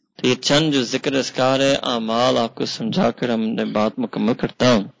 تو یہ چند جو ذکر اذکار ہے اعمال آپ کو سمجھا کر ہم نے بات مکمل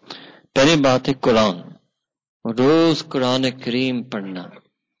کرتا ہوں. پہلی بات ہے قرآن، روز قرآن کریم پڑھنا.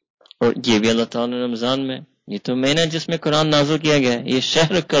 اور یہ بھی اللہ تعالیٰ نے رمضان میں، یہ تو مہینہ جس میں قرآن نازل کیا گیا ہے، یہ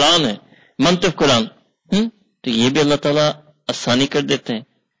شہر قرآن ہے، منتھ آف قرآن. تو یہ بھی اللہ تعالیٰ آسانی کر دیتے ہیں.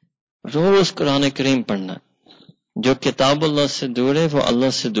 روز قرآن کریم پڑھنا. جو کتاب اللہ سے دور ہے وہ اللہ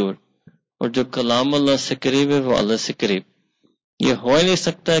سے دور، اور جو کلام اللہ سے قریب ہے وہ اللہ سے قریب. یہ ہو ہی نہیں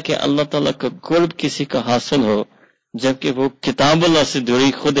سکتا کہ اللہ تعالیٰ کا قرب کسی کا حاصل ہو جبکہ وہ کتاب اللہ سے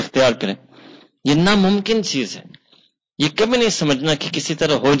دوری خود اختیار کرے. یہ ناممکن چیز ہے. یہ کبھی نہیں سمجھنا کہ کسی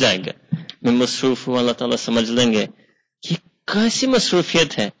طرح ہو جائے گا، میں مصروف ہوں اللہ تعالیٰ سمجھ لیں گے. یہ کیسی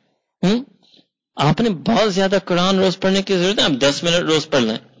مصروفیت ہے؟ آپ نے بہت زیادہ قرآن روز پڑھنے کی ضرورت ہے. آپ 10 منٹ روز پڑھ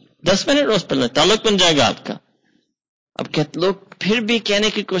لیں، 10 منٹ روز پڑھ لیں، تعلق بن جائے گا آپ کا. اب کہتے لوگ پھر بھی کہنے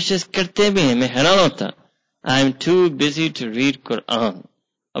کی کوشش کرتے بھی ہیں، میں حیران ہوتا. I am too busy to read Quran.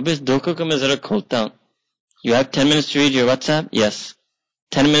 اب اس دھوکے کو میں ذرا کھولتا ہوں. You have 10 minutes to read your WhatsApp? Yes.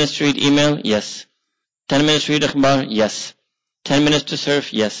 10 minutes to read email? Yes. 10 minutes to read اخبار؟ Yes. 10 minutes to surf?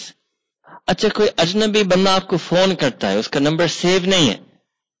 Yes. اچھا کوئی اجنبی بندہ آپ کو فون کرتا ہے، اس کا نمبر سیو نہیں ہے،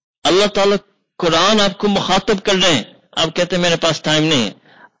 اللہ تعالیٰ قرآن آپ کو مخاطب کر رہے ہیں، آپ کہتے ہیں میرے پاس ٹائم نہیں ہے.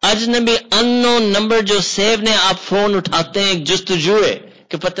 اجنبی unknown نمبر جو سیو نے آپ فون اٹھاتے ہیں، ایک جستجو ہے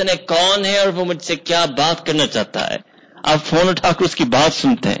کہ پتہ نہیں کون ہے اور وہ مجھ سے کیا بات کرنا چاہتا ہے. آپ فون اٹھا کر اس کی بات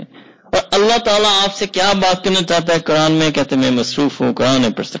سنتے ہیں، اور اللہ تعالیٰ آپ سے کیا بات کرنا چاہتا ہے قرآن میں، کہتے ہیں میں مصروف ہوں، قرآن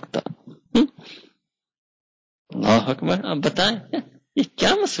نہیں پڑھ سکتا. اللہ اکبر. آپ بتائیں یہ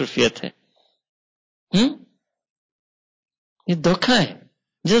کیا مصروفیت ہے؟ یہ دھوکہ ہے،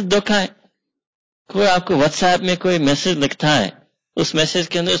 جس دھوکہ ہے. کوئی آپ کو واٹس ایپ میں کوئی میسج لکھتا ہے، اس میسج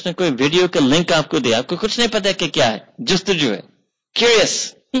کے اندر اس نے کوئی ویڈیو کا لنک آپ کو دیا، آپ کو کچھ نہیں پتا کہ کیا ہے، جستجو ہے، کیوریس.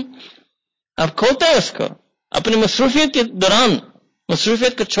 آپ کھولتے ہیں اس کو اپنی مصروفیت کے دوران،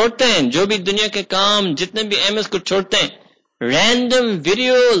 مصروفیت کو چھوڑتے ہیں، جو بھی دنیا کے کام جتنے بھی ایم ایس کو چھوڑتے ہیں، رینڈم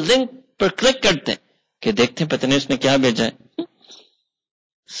ویڈیو لنک پر کلک کرتے ہیں کہ دیکھتے ہیں پتہ نہیں اس نے کیا بھیجا ہے.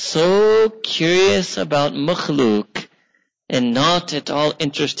 So curious about مخلوق and not at all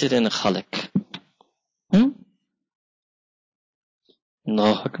interested in خالق.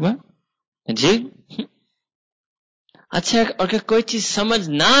 اللہ اکبر. جی اچھا، اگر کوئی چیز سمجھ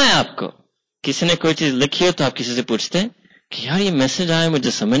نہ آئے آپ کو، کسی نے کوئی چیز لکھی ہو تو آپ کسی سے پوچھتے ہیں کہ یار یہ میسج آیا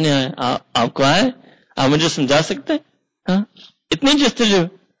مجھے سمجھ نہیں آیا، آپ کو آئے، آپ مجھے سمجھا سکتے ہیں؟ ہاں اتنی جستجو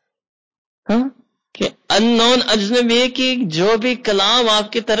کہ انون اجنبی کی جو بھی کلام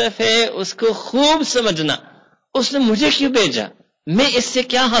آپ کی طرف ہے اس کو خوب سمجھنا، اس نے مجھے کیوں بھیجا، میں اس سے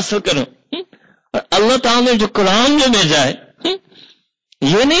کیا حاصل کروں. اور اللہ تعالیٰ نے جو قرآن جو بھیجا ہے،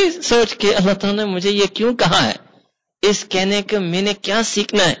 یہ نہیں سوچ کے اللہ تعالیٰ نے مجھے یہ کیوں کہا ہے، اس کہنے کو میں نے کیا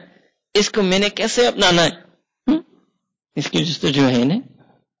سیکھنا ہے، اس کو میں نے کیسے اپنانا ہے، اس کی جستجو ہے نا.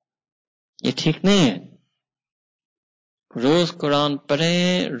 یہ ٹھیک نہیں ہے. روز قرآن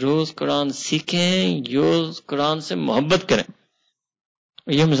پڑھیں، روز قرآن سیکھیں، روز قرآن سے محبت کریں.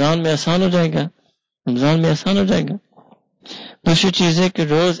 یہ رمضان میں آسان ہو جائے گا، رمضان میں آسان ہو جائے گا۔ دوسری چیز ہے کہ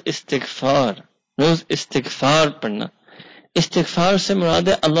روز استغفار پڑھنا۔ استغفار سے مراد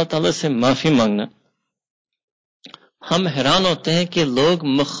ہے اللہ تعالیٰ سے معافی مانگنا۔ ہم حیران ہوتے ہیں کہ لوگ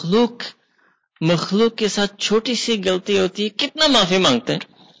مخلوق کے ساتھ چھوٹی سی غلطی ہوتی ہے کتنا معافی مانگتے ہیں۔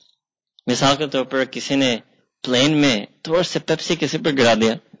 مثال کے طور پر کسی نے پلین میں تھوڑا سے پیپسی کسی پر گرا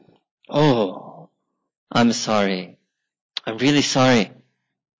دیا، I'm sorry, I'm really sorry,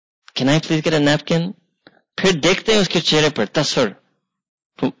 can I please get a napkin؟ پھر دیکھتے ہیں اس کے چہرے پر تاثر،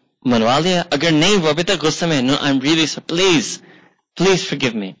 منوا لیا۔ اگر نہیں وہ ابھی تک غصے میں، no I'm really sorry, please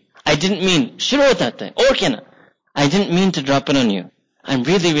forgive me, I didn't mean، شروع ہوتا ہے اور کیا نا، I didn't mean to drop it on you, I'm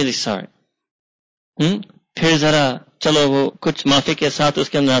really really sorry۔ پھر ذرا چلو وہ کچھ معافی کے ساتھ اس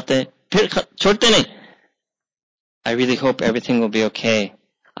کے اندر آتے ہیں، پھر چھوڑتے نہیں، I really hope everything will be okay,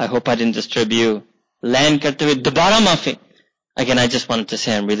 I hope I didn't disturb you۔ Land کرتے ہوئے دوبارہ معافی، again I just wanted to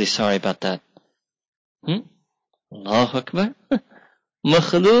say I'm really sorry about that۔ اللہ اکبر۔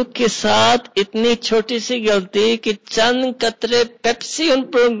 مخلوق کے ساتھ اتنی چھوٹی سی غلطی کہ چند قطرے پیپسی ان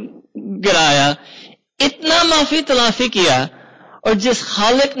پر گرایا، اتنا معافی تلافی کیا، اور جس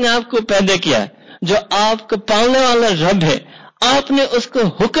خالق نے آپ کو پیدا کیا، جو آپ کو پالنے والا رب ہے، آپ نے اس کو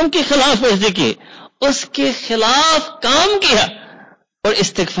حکم کی خلاف ورزی کی، اس کے خلاف کام کیا، اور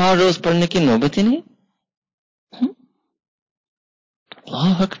استغفار روز پڑھنے کی نوبت ہی نہیں۔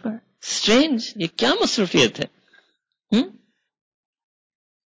 اللہ اکبر، سٹرینج، یہ کیا مصروفیت ہے؟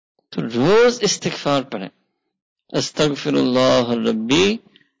 تو روز استغفار پڑھیں، استغفر اللہ ربی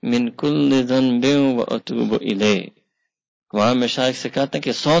من کل ذنب واتوب الیہ۔ وہاں میں شاید سے کہتا ہیں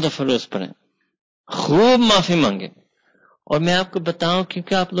کہ 100 دفعہ روز پڑھیں، خوب معافی مانگے۔ اور میں آپ کو بتاؤں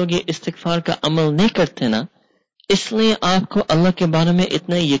کیونکہ آپ لوگ یہ استغفار کا عمل نہیں کرتے نا، اس لیے آپ کو اللہ کے بارے میں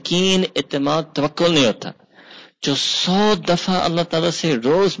اتنا یقین، اعتماد، توکل نہیں ہوتا۔ جو 100 دفعہ اللہ تعالیٰ سے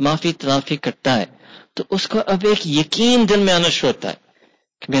روز معافی تلافی کرتا ہے تو اس کو اب ایک یقین دل میں آنا شروع ہوتا ہے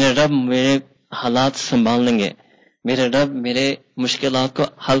کہ میرے رب میرے حالات سنبھال لیں گے، میرے رب میرے مشکلات کو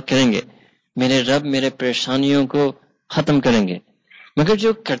حل کریں گے، میرے رب میرے پریشانیوں کو ختم کریں گے۔ مگر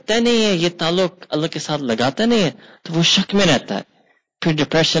جو کرتا نہیں ہے، یہ تعلق اللہ کے ساتھ لگاتا نہیں ہے، تو وہ شک میں رہتا ہے، پھر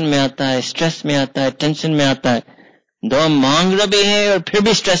ڈپریشن میں آتا ہے، سٹریس میں آتا ہے، ٹینشن میں آتا ہے، دعا مانگ رہا بھی ہے اور پھر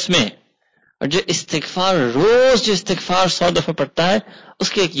بھی سٹریس میں۔ اور جو استغفار روز جو استغفار 100 دفعہ پڑھتا ہے، اس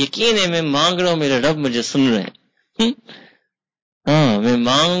کے ایک یقین ہے میں مانگ رہا ہوں میرے رب مجھے سن رہے ہیں، میں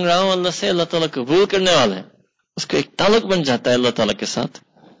مانگ رہا ہوں اللہ سے، اللہ تعالیٰ قبول کرنے والا ہے۔ اس کا ایک تعلق بن جاتا ہے اللہ تعالیٰ کے ساتھ،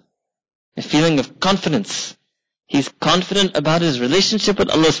 a feeling of confidence. He's confident about his relationship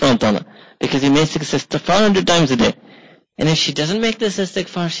with Allah subhanahu wa ta'ala because he makes this istighfar 100 times a day. And if she doesn't make this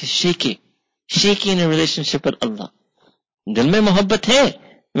istighfar, she's shaky in her relationship with Allah. دل میں محبت ہے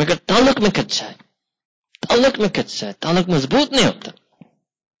مگر تعلق میں کچا ہے، تعلق مضبوط نہیں ہوتا۔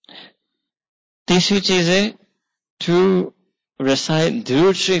 تیسری چیز ہے to recite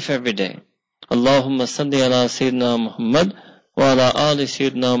درود شریف every day۔ اللہم صلی علی سیدنا محمد وعلی آل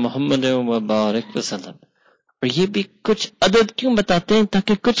سیدنا محمد وبارک وسلم۔ اور یہ بھی کچھ عدد کیوں بتاتے ہیں؟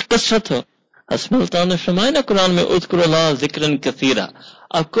 تاکہ کچھ کثرت ہو۔ اسم اللہ نے فرمایا نا قرآن میں اذکر اللہ ذکرن کثیرا۔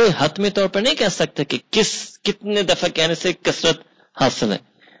 آپ کوئی حتمی طور پر نہیں کہہ سکتے کہ کتنے دفعہ کہنے سے کثرت حاصل ہے،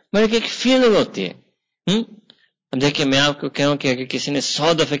 مگر ایک فیلنگ ہوتی ہے۔ اب دیکھیں میں آپ کو کہوں کہ اگر کسی نے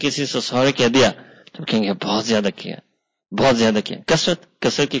 100 دفعہ کسی سے سوری کہہ دیا تو کہیں گے بہت زیادہ کیا،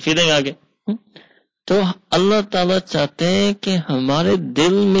 کثرت کی فیلنگ آگے۔ تو اللہ تعالیٰ چاہتے ہیں کہ ہمارے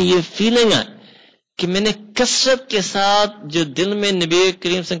دل میں یہ فیلنگ آئے کہ میں نے کثرت کے ساتھ جو دل میں نبی کریم صلی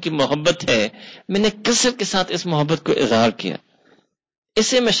اللہ علیہ وسلم کی محبت ہے، میں نے کثرت کے ساتھ اس محبت کو اظہار کیا۔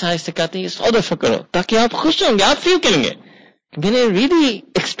 اسے میں شاید سے کہتے ہیں یہ 100 دفعہ کرو تاکہ آپ خوش ہوں گے، آپ فیل کریں گے میں نے really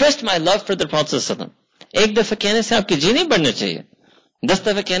expressed my love for the Prophet صلی اللہ علیہ وسلم۔ ایک دفعہ کہنے سے آپ کی جی نہیں بڑھنا چاہیے، 10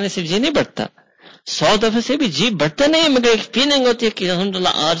 دفعہ کہنے سے جی نہیں بڑھتا، 100 دفعہ سے بھی جی بڑھتا نہیں، مگر ایک فیلنگ ہوتی ہے کہ الحمدللہ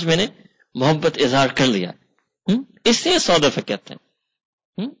آج میں نے محبت اظہار کر لیا، اس لیے 100 دفعہ کہتے ہیں۔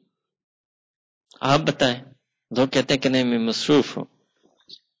 آپ بتائیں، لوگ کہتے ہیں کہ نہیں میں مصروف ہوں،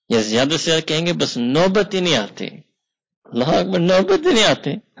 یا زیادہ سے زیادہ کہیں گے بس نوبت ہی نہیں آتی۔ اللہ اکبر، نوبت ہی نہیں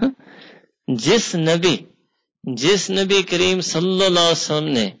آتی۔ جس نبی کریم صلی اللہ علیہ وسلم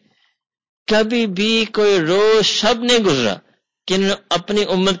نے کبھی بھی کوئی روز شب نہیں گزرا کہ انہوں نے اپنی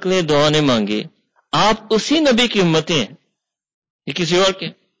امت کے لیے دعا نہیں مانگی، آپ اسی نبی کی امتیں ہیں، یہ کسی اور کے؟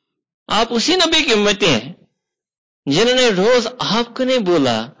 آپ اسی نبی کی امتیں ہیں جنہوں نے روز آپ کو نہیں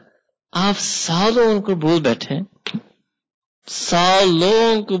بولا، آپ سالوں ان کو بھول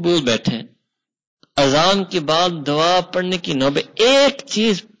بیٹھے، اذان کے بعد دعا پڑھنے کی نوبت، ایک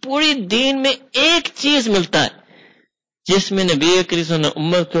چیز پوری دین میں ایک چیز ملتا ہے جس میں نبی کریم صلی اللہ علیہ وسلم نے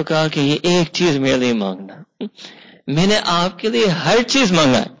امت کو کہا کہ یہ ایک چیز میرے لیے مانگنا، میں نے آپ کے لیے ہر چیز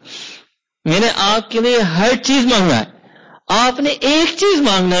مانگا ہے, میں نے آپ کے لیے ہر چیز مانگا ہے, آپ نے ایک چیز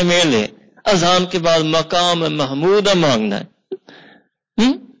مانگنا ہے میرے لیے, اذان کے بعد مقام محمودہ مانگنا ہے.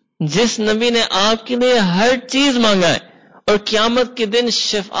 جس نبی نے آپ کے لیے ہر چیز مانگا ہے اور قیامت کے دن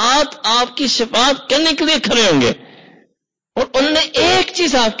شفاعت, آپ کی شفاعت کرنے کے لیے کھڑے ہوں گے, اور انہوں نے ایک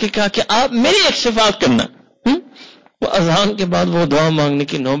چیز آپ کے کہا کہ آپ میری ایک شفاعت کرنا, وہ اذان کے بعد وہ دعا مانگنے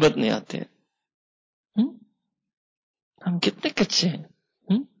کی نوبت نہیں آتے ہیں. ہم کتنے کچے ہیں,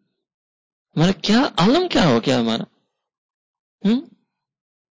 ہمارا کیا عالم کیا ہو گیا ہمارا.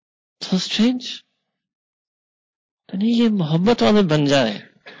 So strange. تو نہیں, یہ محبت والے بن جائے.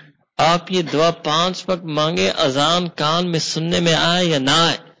 آپ یہ دعا 5 وقت مانگے, اذان کان میں سننے میں آئے یا نہ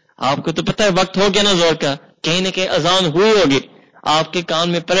آئے, آپ کو تو پتہ ہے وقت ہو گیا نا زور کا, کہیں نہ کہیں اذان ہوئی ہوگی, آپ کے کان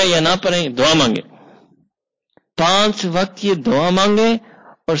میں پڑے یا نہ پڑے, دعا مانگے. 5 وقت یہ دعا مانگے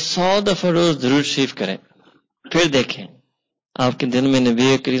اور 100 دفعہ روز درود شریف کریں. پھر دیکھیں آپ کے دل میں نبی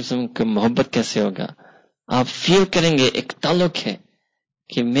کریم صلی اللہ علیہ وسلم کی محبت کیسے ہوگا. آپ فیل کریں گے ایک تعلق ہے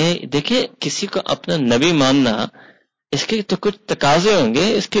کہ میں, دیکھیں کسی کو اپنا نبی ماننا, اس کے تو کچھ تقاضے ہوں گے,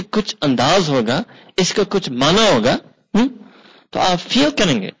 اس کے کچھ انداز ہوگا, اس کا کچھ معنی ہوگا. تو آپ فیل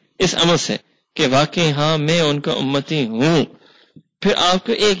کریں گے اس عمل سے کہ واقعی ہاں میں ان کا امتی ہوں. پھر آپ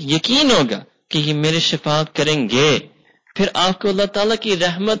کو ایک یقین ہوگا کہ یہ میرے شفاعت کریں گے. پھر آپ کو اللہ تعالیٰ کی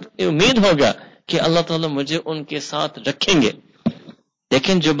رحمت امید ہوگا کہ اللہ تعالیٰ مجھے ان کے ساتھ رکھیں گے.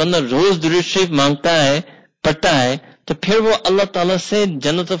 لیکن جو بندہ روز درود شریف مانگتا ہے, پڑھتا ہے, تو پھر وہ اللہ تعالیٰ سے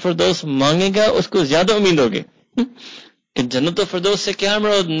جنت و فردوس مانگے گا, اس کو زیادہ امید ہوگی کہ جنت و فردوس سے کیا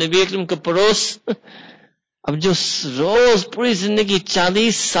مراد, نبی اکرم کا پڑوس. اب جو روز پوری زندگی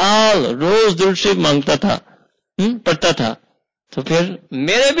 40 سال روز درود شریف مانگتا تھا, پڑھتا تھا, تو پھر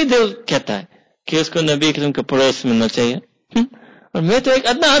میرے بھی دل کہتا ہے کہ اس کو نبی اکرم کا پڑوس ملنا چاہیے. اور میں تو ایک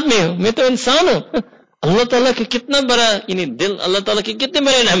ادنا آدمی ہوں, میں تو انسان ہوں. اللہ تعالیٰ کا کتنا بڑا, یعنی دل اللہ تعالیٰ کی کتنی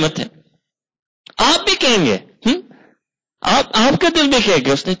بڑی رحمت ہے. آپ بھی کہیں گے, آپ کا دل بھی کہے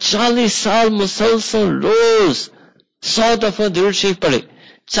گا اس نے 40 سال مسلسل روز 100 دفعہ درود شریف پڑھے,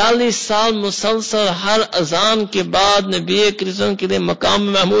 40 سال مسلسل ہر اذان کے بعد نبی کریم کے لیے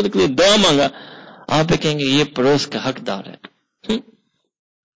مقام محمود کے لیے دعا مانگا. آپ بھی کہیں گے یہ پڑوس کا حقدار ہے.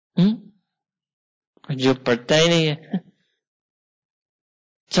 جو پڑھتا ہی نہیں ہے,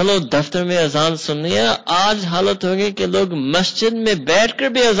 چلو دفتر میں اذان سننی ہے, آج حالت ہوگی کہ لوگ مسجد میں بیٹھ کر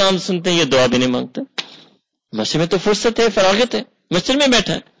بھی اذان سنتے ہیں, یہ دعا بھی نہیں مانگتے. مسجد میں تو فرصت ہے, فراغت ہے, مسجد میں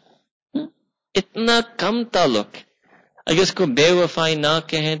بیٹھا ہے. اتنا کم تعلق. اگر اس کو بے وفائی نہ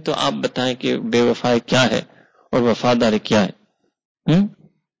کہیں تو آپ بتائیں کہ بے وفائی کیا ہے اور وفاداری کیا ہے.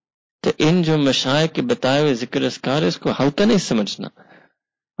 تو ان جو مشائخ کے بتائے ہوئے ذکر اذکار, اس کو ہلکا نہیں سمجھنا.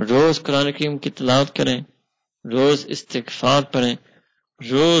 روز قرآن کریم کی تلاوت کریں, روز استغفار پڑھیں,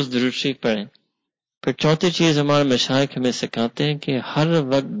 روز درود شریف پڑھیں. پھر چوتھی چیز ہمارے مشائخ ہمیں سکھاتے ہیں کہ ہر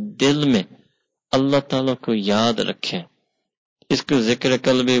وقت دل میں اللہ تعالیٰ کو یاد رکھیں. اس کو ذکر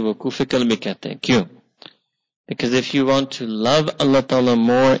قلبی, وقوف قلبی کہتے ہیں. کیوں؟ Because if you want to love Allah Ta'ala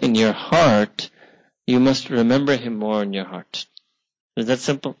more in your heart, you must remember Him more in your heart. Is that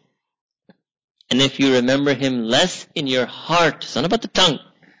simple? And if you remember Him less in your heart, it's not about the tongue.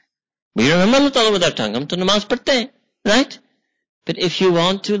 We remember Allah Ta'ala with our tongue. Hum to namaz padhte hain, right? But if you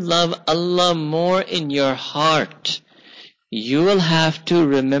want to love Allah more in your heart, you will have to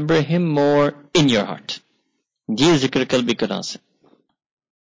remember Him more in your heart. Ye zikr qalbi ka naam hai.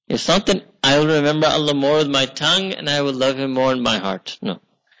 It's not that I will remember Allah more with my tongue and I will love Him more in my heart. No.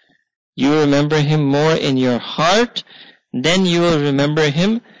 You remember Him more in your heart, then you will remember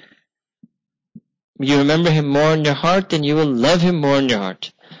Him. You remember Him more in your heart, then you will love Him more in your heart.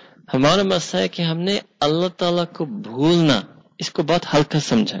 ہمارا مسئلہ ہے کہ ہم نے اللہ تعالیٰ کو بھولنا, اس کو بہت ہلکا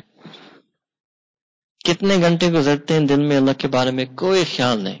سمجھا. کتنے گھنٹے گزرتے ہیں دل میں اللہ کے بارے میں کوئی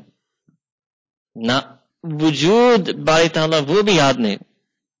خیال نہیں, نہ وجود باری تعالیٰ وہ بھی یاد نہیں.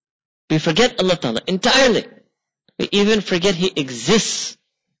 We forget Allah Ta'ala entirely. We even forget He exists.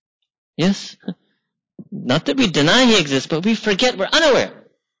 Yes? Not that we deny He exists, but we forget, we're unaware.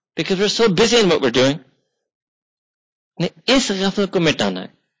 Because we're so busy in what we're doing. اس غفلت کو مٹانا ہے.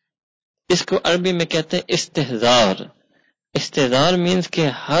 اس کو عربی میں کہتے ہیں استحضار. استحضار مینس کہ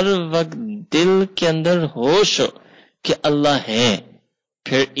ہر وقت دل کے اندر ہوش ہو کہ اللہ ہے.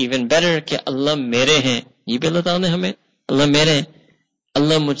 پھر ایون بیٹر کہ اللہ میرے ہیں. یہ بھی اللہ تعالیٰ نے ہمیں, اللہ میرے ہیں,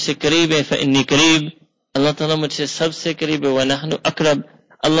 اللہ مجھ سے قریب ہے, فإنی قریب, اللہ تعالیٰ مجھ سے سب سے قریب ہے, وَنَحْنُ أَقْرَبُ,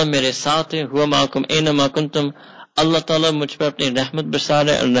 اللہ میرے ساتھ ہے, هُوَ مَعَكُمْ أَيْنَمَا كُنْتُمْ, اللہ تعالیٰ مجھ پر اپنی رحمت برسا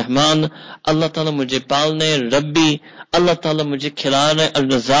رہے, الرحمن, اللہ تعالیٰ مجھے پالنے, ربی, اللہ تعالیٰ مجھے کھلا رہے,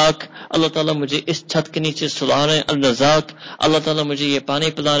 الرزاق, اللہ تعالیٰ مجھے اس چھت کے نیچے سلا رہے, الرزاق, اللہ تعالیٰ مجھے یہ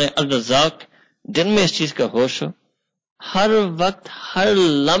پانی پلا رہے, الرزاق. دن میں اس چیز کا ہوش ہو, ہر وقت ہر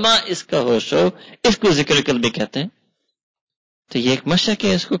لمحہ اس کا ہوش ہو، اس کو ذکر قلبی کہتے ہیں. تو یہ ایک مشق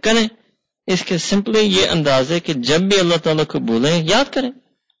ہے، اس کو کریں. اس کے سمپلی یہ انداز ہے کہ جب بھی اللہ تعالیٰ کو بھولیں یاد کریں.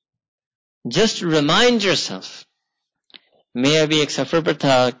 Just remind your self. میں ابھی ایک سفر پر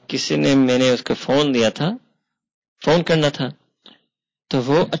تھا، میں نے اس کو فون دیا تھا، فون کرنا تھا، تو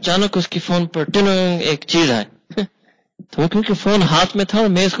وہ اچانک اس کی فون پر ایک چیز آئے. تو وہ کیونکہ فون ہاتھ میں تھا اور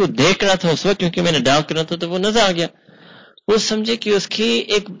میں اس کو دیکھ رہا تھا اس وقت، کیونکہ میں نے ڈال کرنا تھا، تو وہ نظر آ گیا. وہ سمجھے کہ اس کی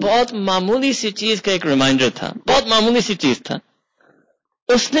ایک بہت معمولی سی چیز کا ایک ریمائنڈر تھا، بہت معمولی سی چیز تھا.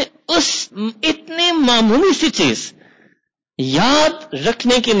 اس نے اس اتنی معمولی سی چیز یاد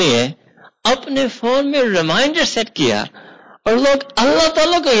رکھنے کے لیے اپنے فون میں ریمائنڈر سیٹ کیا، اور لوگ اللہ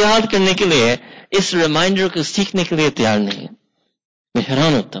تعالیٰ کو یاد کرنے کے لیے اس ریمائنڈر کو سیکھنے کے لیے تیار نہیں ہے. میں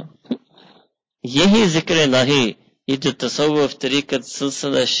حیران ہوتا ہوں. یہی ذکر الہی، یہ جو تصوف، طریقت،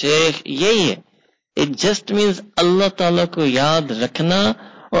 سلسلہ شیخ، یہی ہے. اٹ جسٹ مینز اللہ تعالیٰ کو یاد رکھنا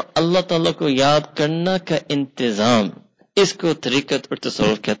اور اللہ تعالیٰ کو یاد کرنا کا انتظام. اس کو طریقت اور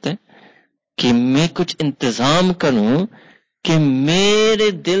تصوف کہتے ہیں کہ میں کچھ انتظام کروں کہ میرے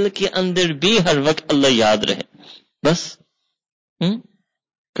دل کے اندر بھی ہر وقت اللہ یاد رہے. بس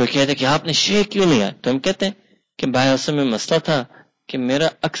کوئی کہتے ہیں کہ آپ نے شیخ کیوں لیا، تو ہم کہتے ہیں کہ بھائی اصل میں مسئلہ تھا کہ میرا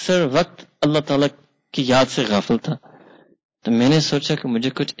اکثر وقت اللہ تعالیٰ کی یاد سے غافل تھا. تو میں نے سوچا کہ مجھے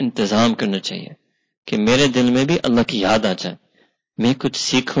کچھ انتظام کرنا چاہیے کہ میرے دل میں بھی اللہ کی یاد آ جائے. میں کچھ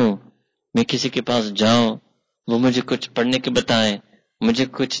سیکھوں، میں کسی کے پاس جاؤں، وہ مجھے کچھ پڑھنے کے بتائیں، مجھے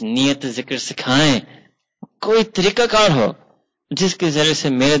کچھ نیت ذکر سکھائیں، کوئی طریقہ کار ہو جس کے ذریعے سے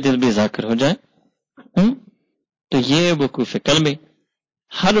میرے دل بھی ذاکر ہو جائے. تو یہ وقوف قلبی،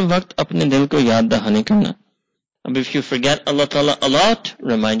 ہر وقت اپنے دل کو یاد دہانی کرنا. اب if you forget Allah Ta'ala a lot,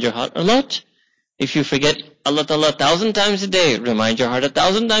 remind your heart a lot. If you forget Allah Ta'ala 1,000 times a day, remind your heart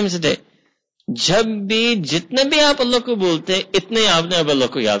 1,000 times a day. جب بھی جتنے بھی آپ اللہ کو بولتے ہیں اتنے آپ نے اب اللہ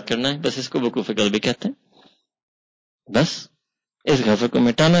کو یاد کرنا ہے. بس اس کو وقوف قلبی کہتے ہیں. بس اس غفلت کو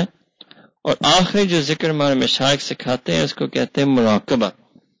مٹانا ہے. اور آخری جو ذکر ہمارے مشائخ سکھاتے ہیں اس کو کہتے ہیں مراقبہ.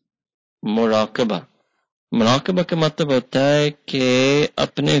 مراقبہ مراقبہ کا مطلب ہوتا ہے کہ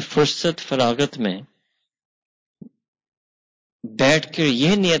اپنے فرصت فراغت میں بیٹھ کر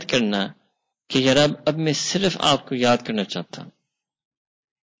یہ نیت کرنا کہ یار اب میں صرف آپ کو یاد کرنا چاہتا ہوں.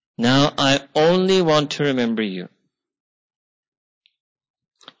 Now I only want to remember you.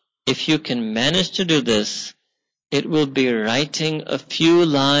 If you can manage to do this, it will be writing a few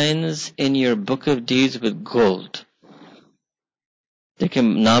lines in your book of deeds with gold. دیکھیں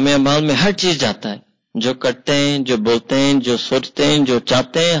نام اعمال میں ہر چیز جاتا ہے، جو کرتے ہیں، جو بولتے ہیں، جو سوچتے ہیں، جو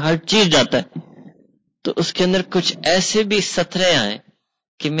چاہتے ہیں، ہر چیز جاتا ہے. تو اس کے اندر کچھ ایسے بھی سطرے آئیں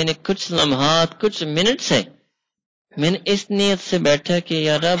کہ میں نے کچھ لمحات، کچھ منٹ سے میں نے اس نیت سے بیٹھا کہ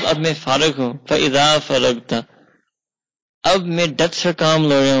یا رب اب میں فارغ ہوں. فَإِذَا فَرَغْتَ، اب میں ڈٹ سے کام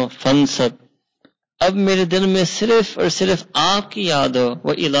لے رہا ہوں. فَانْصَبْ، اب میرے دل میں صرف اور صرف آپ کی یاد ہو.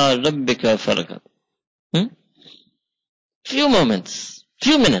 وَإِلَىٰ رَبِّكَ فَارْغَب. few moments,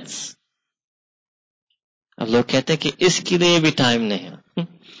 few minutes. اب لوگ کہتے ہیں کہ اس کے لیے بھی ٹائم نہیں ہے.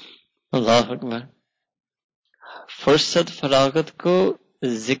 اللہ اکبر. فرصت فراغت کو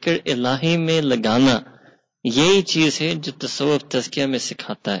ذکر الہی میں لگانا یہی چیز ہے جو تصوف تزکیہ میں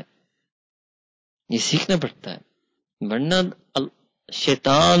سکھاتا ہے. یہ سیکھنا پڑتا ہے، ورنہ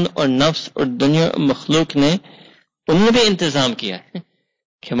شیطان اور نفس اور دنیا مخلوق نے انہوں نے بھی انتظام کیا ہے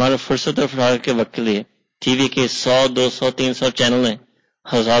کہ ہمارا فرصت اور فراغت کے وقت کے لیے ٹی وی کے 100 200 300 چینل ہیں،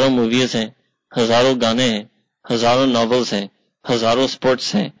 ہزاروں موویز ہیں، ہزاروں گانے ہیں، ہزاروں ناولز ہیں، ہزاروں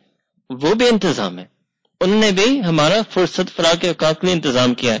سپورٹس ہیں. وہ بھی انتظام ہے، انہوں نے بھی ہمارا فرصت فراغت کے اوقات کے لیے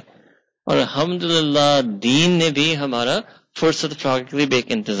انتظام کیا ہے. اور الحمدللہ دین نے بھی ہمارا فرصت فراغت کے لیے بھی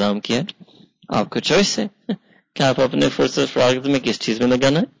ایک انتظام کیا ہے. آپ کو چوائس ہے کہ آپ اپنے فرصت فراغت میں کس چیز میں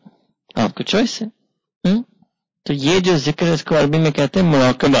لگانا ہے، آپ کو چوائس ہے. تو یہ جو ذکر ہے اس کو عربی میں کہتے ہیں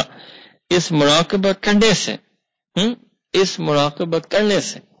مراقبہ. اس مراقبہ کرنے سے اس مراقبہ کرنے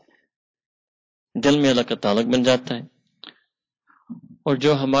سے دل میں اللہ کا تعلق بن جاتا ہے. اور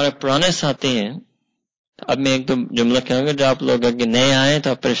جو ہمارے پرانے ساتھی ہیں، اب میں ایک دو جملہ کہوں گا جو آپ لوگ اگر نئے آئے تو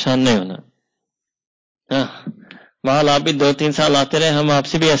آپ پریشان نہیں ہونا. وہاں آپ بھی 2-3 سال آتے رہے، ہم آپ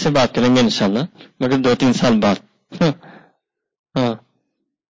سے بھی ایسے بات کریں گے انشاءاللہ، مگر 2-3 سال بعد.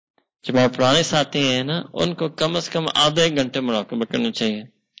 جو ہمارے پرانے ساتھی ہیں نا، ان کو کم از کم آدھے گھنٹے مراقبہ کرنا چاہیے.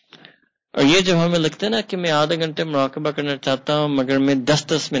 اور یہ جب ہمیں لگتا ہے نا کہ میں آدھے گھنٹے مراقبہ کرنا چاہتا ہوں مگر میں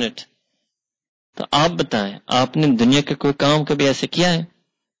 10 منٹ، تو آپ بتائیں آپ نے دنیا کا کوئی کام کبھی ایسے کیا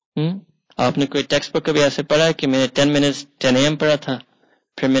ہے؟ آپ نے کوئی ٹیکسٹ بک کبھی ایسے پڑھا ہے کہ میں نے 10 منٹ 10 AM پڑھا تھا،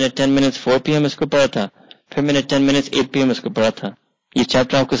 پھر میں نے 10 منٹ 4 PM اس کو پڑھا تھا، پھر میں نے 10 منٹ 8 PM اس کو پڑھا تھا؟ یہ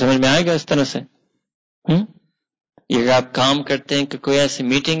چیپٹر آپ کو سمجھ میں آئے گا اس طرح سے؟ اگر آپ کام کرتے ہیں کہ کوئی ایسی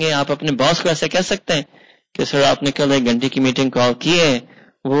میٹنگ ہے، آپ اپنے باس کو ایسا کہہ سکتے ہیں کہ سر آپ نے کل 1 گھنٹے کی میٹنگ کال کی ہے،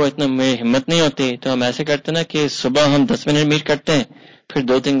 وہ اتنا میری ہمت نہیں ہوتی، تو ہم ایسے کرتے نا کہ صبح ہم 10 منٹ میٹ کرتے ہیں، پھر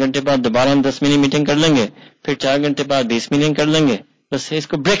 2-3 گھنٹے بعد دوبارہ ہم 10 منٹ میٹنگ کر لیں گے، پھر 4 گھنٹے بعد 20 میٹنگ کر لیں گے، بس اس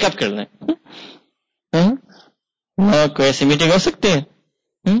کو بریک اپ کر لیں. کوئی ایسی میٹنگ ہو سکتی ہے؟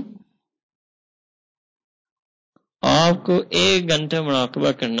 آپ کو 1 گھنٹہ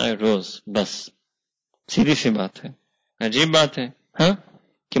مراقبہ کرنا ہے روز، بس سیدھی سی بات ہے. عجیب بات ہے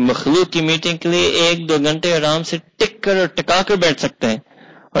کہ مخلوق کی میٹنگ کے لیے 1-2 گھنٹے آرام سے ٹک کر اور ٹکا کر بیٹھ سکتے ہیں،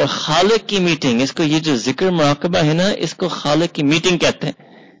 اور خالق کی میٹنگ، اس کو یہ جو ذکر مراقبہ ہے نا، اس کو خالق کی میٹنگ کہتے ہیں،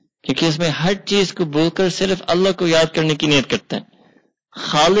 کیونکہ اس میں ہر چیز کو بول کر صرف اللہ کو یاد کرنے کی نیت کرتے ہیں.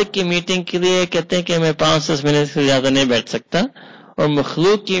 خالق کی میٹنگ کے لیے کہتے ہیں کہ میں 5-10 منٹ سے زیادہ نہیں بیٹھ سکتا، اور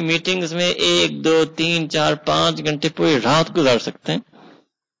مخلوق کی میٹنگز میں 1-2-3-4-5 گھنٹے پوری رات گزار سکتے ہیں.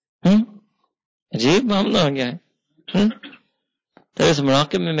 عجیب معاملہ ہو گیا ہے. تو اس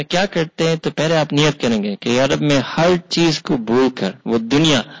مراقبے میں کیا کرتے ہیں؟ تو پہلے آپ نیت کریں گے کہ یار اب میں ہر چیز کو بھول کر، وہ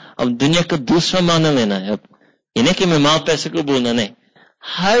دنیا، اب دنیا کا دوسرا معنی لینا ہے. اب یہ نہیں کہ میں ماں پیسے کو بھولنا، نہیں،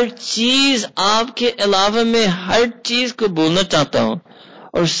 ہر چیز آپ کے علاوہ میں ہر چیز کو بھولنا چاہتا ہوں،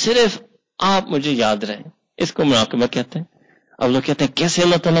 اور صرف آپ مجھے یاد رہیں. اس کو مراقبہ کہتے ہیں. اب لوگ کہتے ہیں کیسے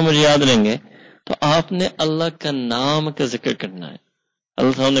اللہ تعالیٰ مجھے یاد رہیں گے؟ تو آپ نے اللہ کا نام کا ذکر کرنا ہے.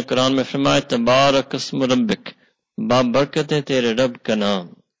 اللہ تعالیٰ نے قرآن میں فرمایا تبارک اسم ربک، بابرکت ہے تیرے رب کا نام.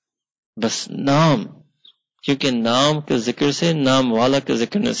 بس نام، کیونکہ نام کے ذکر سے نام والا کا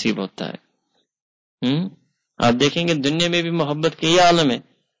ذکر نصیب ہوتا ہے. آپ دیکھیں گے دنیا میں بھی محبت کا یہ عالم ہے.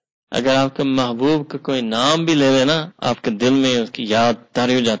 اگر آپ کا محبوب کا کوئی نام بھی لے لینا، آپ کے دل میں اس کی یاد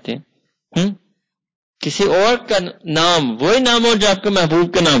طاری ہو جاتی ہے. کسی اور کا نام، وہی نام ہو جو آپ کے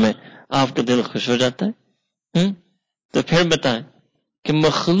محبوب کا نام ہے، آپ کا دل خوش ہو جاتا ہے. تو پھر بتائیں کہ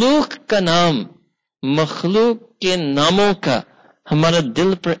مخلوق کا نام، مخلوق کے ناموں کا ہمارا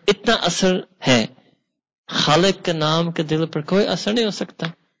دل پر اتنا اثر ہے، خالق کے نام کے دل پر کوئی اثر نہیں ہو سکتا.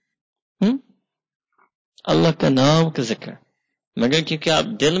 اللہ کا نام کا ذکر، مگر کیونکہ آپ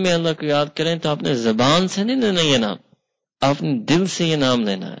دل میں اللہ کو یاد کریں تو آپ نے زبان سے نہیں لینا یہ نام، آپ نے دل سے یہ نام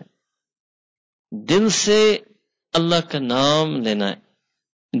لینا ہے. دل سے اللہ کا نام لینا ہے،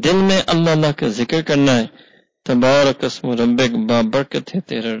 دل میں اللہ کا ذکر کرنا ہے. تبارک اسم ربک، بابرکت ہے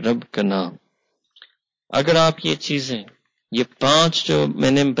تیرا رب کا نام. اگر آپ یہ چیزیں، یہ 5 جو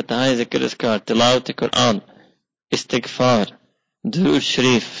میں نے بتائے، ذکر اذکار، تلاوت قرآن، استغفار، درود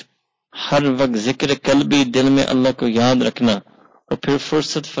شریف، ہر وقت ذکر قلبی، دل میں اللہ کو یاد رکھنا، اور پھر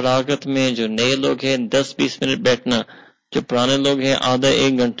فرصت فراغت میں جو نئے لوگ ہیں 10-20 منٹ بیٹھنا، جو پرانے لوگ ہیں آدھا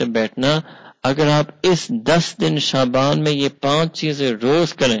 1 گھنٹے بیٹھنا. اگر آپ اس 10 دن شعبان میں یہ 5 چیزیں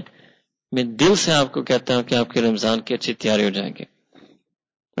روز کریں، میں دل سے آپ کو کہتا ہوں کہ آپ کے رمضان کی اچھی تیاری ہو جائے گی،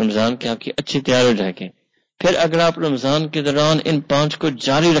 رمضان کی آپ کی اچھی تیاری ہو جائے گی. پھر اگر آپ رمضان کے دوران ان 5 کو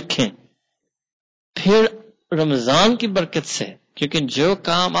جاری رکھیں، پھر رمضان کی برکت سے، کیونکہ جو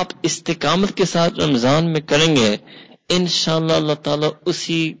کام آپ استقامت کے ساتھ رمضان میں کریں گے، انشاءاللہ اللہ تعالیٰ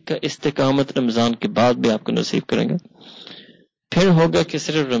اسی کا استقامت رمضان کے بعد بھی آپ کو نصیب کریں گے. پھر ہوگا کہ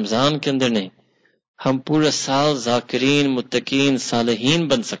صرف رمضان کے اندر نہیں، ہم پورا سال ذاکرین، متقین، صالحین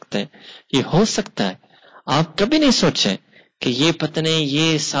بن سکتے ہیں. یہ ہو سکتا ہے. آپ کبھی نہیں سوچیں کہ یہ پتہ نہیں،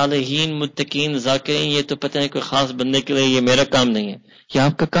 یہ صالحین، متقین، ذاکرین، یہ تو پتہ نہیں کوئی خاص بندے کے لیے، یہ میرا کام نہیں ہے. یہ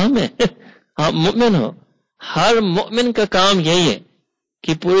آپ کا کام ہے. آپ مؤمن ہو. ہر مؤمن کا کام یہی ہے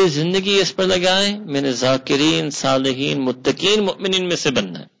کہ پوری زندگی اس پر لگائیں، میں نے ذاکرین، صالحین، متقین، مؤمنین میں سے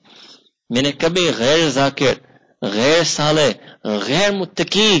بننا ہے. میں نے کبھی غیر ذاکر، غیر صالح، غیر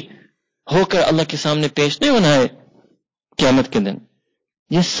متقی ہو کر اللہ کے سامنے پیش نہیں ہونا ہے قیامت کے دن.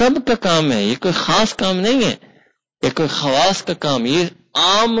 یہ سب کا کام ہے، یہ کوئی خاص کام نہیں ہے، یہ کوئی خواص کا کام، یہ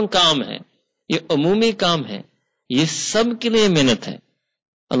عام کام ہے، یہ عمومی کام ہے، یہ سب کے لیے محنت ہے.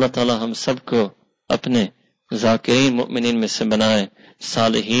 اللہ تعالی ہم سب کو اپنے ذاکرین مؤمنین میں سے بنائے،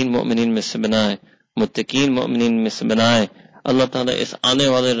 صالحین مؤمنین میں سے بنائے، متقین مؤمنین میں سے بنائے. اللہ تعالیٰ اس آنے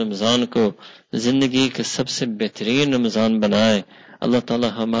والے رمضان کو زندگی کے سب سے بہترین رمضان بنائے. اللہ تعالیٰ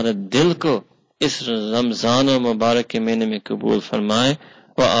ہمارے دل کو اس رمضان و مبارک کے مہینے میں قبول فرمائے.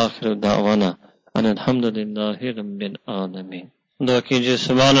 وآخر دعوانا ان الحمدللہ رب العالمین. دعا کیجئے.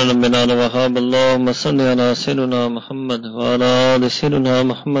 سبحان ربنا الوهاب اللهم صل على سيدنا محمد وعلى آل سيدنا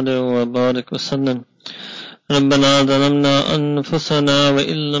محمد وبارك وسلم. ربنا ظلمنا أنفسنا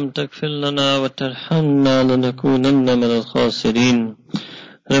وإن لم تغفر لنا وترحمنا لنكونن من الخاسرين.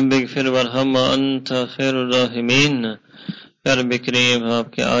 رب اغفر وارحم وأنت خير الراحمين. یا رب کریم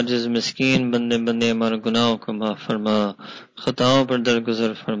آپ کے عاجز مسکین بندے ہمارے گناہوں کو معاف فرما، خطاؤں پر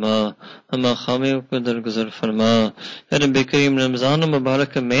درگزر فرما، ہمارے خامیوں پر درگزر فرما۔ یا رب کریم رمضان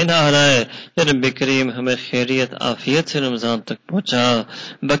مبارک میں نہ آ رہا ہے، یا رب کریم ہمیں خیریت عافیت سے رمضان تک پہنچا،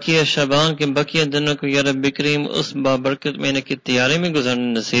 بقیہ شعبان کے بقیہ دنوں کو یا رب کریم اس بابرکت مہینے کی تیاری میں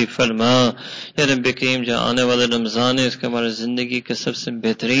گزارنا نصیب فرما۔ یا رب کریم جو آنے والا رمضان ہے اس کا ہماری زندگی کا سب سے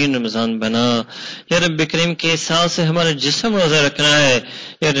بہترین رمضان بنا۔ یا رب کریم کے اس سال سے ہمارا جسم روزہ رکھنا ہے،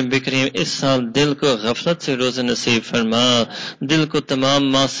 یا رب کریم اس سال دل کو غفلت سے روزہ نصیب فرما، دل کو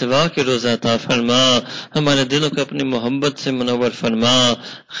تمام ما سوا کے روزہ عطا فرما، ہمارے دلوں کو اپنی محبت سے منور فرما،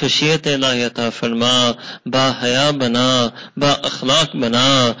 خشیت الہی عطا فرما، با حیا بنا، با اخلاق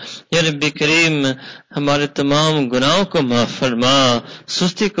بنا۔ یا رب کریم ہمارے تمام گناہوں کو معاف فرما،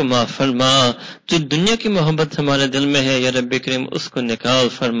 سستی کو معاف فرما، جو دنیا کی محبت ہمارے دل میں ہے یا رب کریم اس کو نکال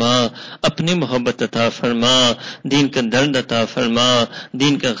فرما، اپنی محبت عطا فرما، دین کا درد عطا فرما،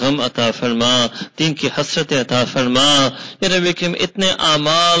 دین کا غم عطا فرما، دین کی حسرت عطا فرما۔ یا رب کریم اتنے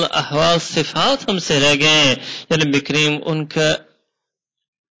اعمال، احوال، صفات ہم سے رہ گئے، یا رب کریم ان کا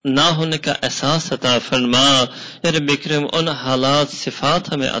نہ ہونے کا احساس عطا فرما۔ یا رب کریم ان حالات،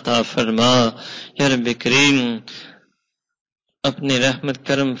 صفات ہمیں عطا فرما۔ یا رب کریم اپنی رحمت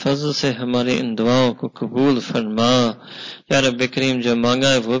کرم فضل سے ہماری ان دعاؤں کو قبول فرما۔ یا رب کریم جو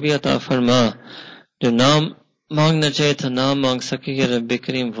مانگا ہے وہ بھی عطا فرما، جو نام مانگنا چاہے تو نام مانگ سکے یا رب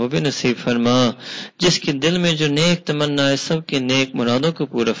کریم وہ بھی نصیب فرما، جس کے دل میں جو نیک تمنا ہے سب کے نیک مرادوں کو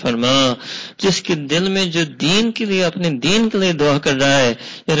پورا فرما، جس کے دل میں جو دین کے لیے، اپنے دین کے لیے دعا کر رہا ہے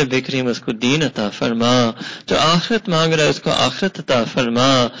یا رب کریم اس کو دین عطا فرما، جو آخرت مانگ رہا ہے اس کو آخرت عطا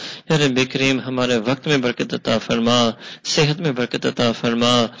فرما۔ یا رب کریم ہمارے وقت میں برکت عطا فرما، صحت میں برکت عطا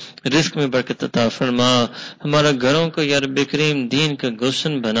فرما، رزق میں برکت عطا فرما، ہمارا گھروں کو یا رب کریم دین کا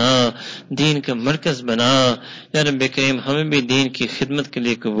گلشن بنا، دین کا مرکز بنا۔ یا رب کریم ہمیں بھی دین کی خدمت کے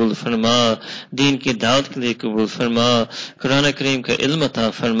لیے قبول فرما، دین کی دعوت کے لیے قبول فرما، قرآن کریم کا علم عطا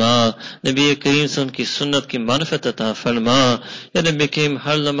فرما، نبی کریم صلی اللہ علیہ وسلم کی سنت کی معرفت عطا فرما۔ یا رب کریم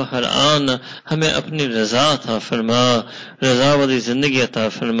ہر لمحہ ہر آن ہمیں اپنی رضا عطا فرما، رضا والی زندگی عطا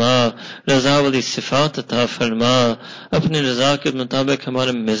فرما، رضا والی صفات عطا فرما، اپنی رضا کے مطابق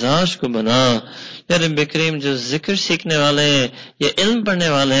ہمارے مزاج کو بنا۔ یا رب کریم جو ذکر سیکھنے والے ہیں یا علم پڑھنے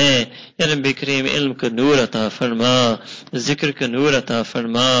والے ہیں یا رب کریم علم کا نور عطا فرما، ذکر کا نور عطا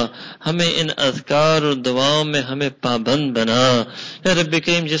فرما، ہمیں ان اذکار اور دعاؤں میں ہمیں پابند بنا۔ یا رب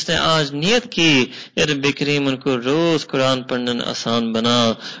کریم جس نے آج نیت کی یا رب کریم ان کو روز قرآن پڑھنا آسان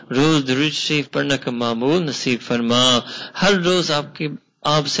بنا، روز درود شریف پڑھنے کا معمول نصیب فرما، ہر روز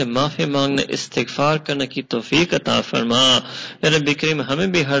آپ سے معافی مانگنے، استغفار کرنے کی توفیق عطا فرما۔ یا رب کریم ہمیں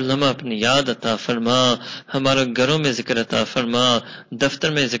بھی ہر لمحہ اپنی یاد عطا فرما، ہمارے گھروں میں ذکر عطا فرما،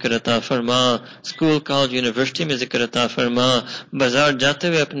 دفتر میں ذکر عطا فرما، اسکول کالج یونیورسٹی میں ذکر عطا فرما، بازار جاتے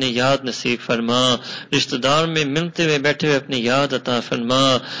ہوئے اپنی یاد نصیب فرما، رشتہ دار میں ملتے ہوئے بیٹھے ہوئے اپنی یاد عطا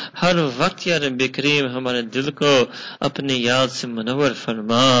فرما، ہر وقت یا رب کریم ہمارے دل کو اپنی یاد سے منور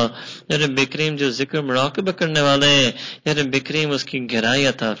فرما۔ یا رب کریم جو ذکر مراقبہ کرنے والے ہیں یا رب کریم اس کی گہرائی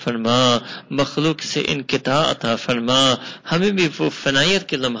عطا فرما، مخلوق سے انقطاع عطا فرما، ہمیں بھی وہ فنائیت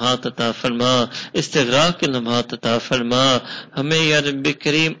کے لمحات عطا فرما، استغراق کے لمحات عطا فرما، ہمیں یا رب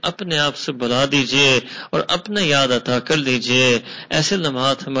کریم اپنے آپ سے بلا دیجئے اور اپنا یاد عطا کر دیجئے، ایسے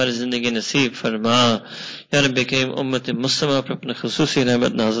لمحات ہماری زندگی نصیب فرما۔ یا رب کریم امت مسلمہ پر اپنے خصوصی رحمت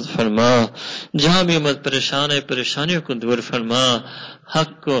نازل فرما، جہاں بھی امت پریشان ہے پریشانیوں کو دور فرما،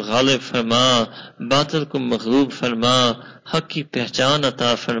 حق کو غالب فرما، باطل کو مغلوب فرما، حق کی پہچان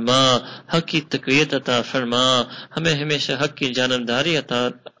عطا فرما، حق کی تقویت عطا فرما، ہمیں ہمیشہ حق کی جانبداری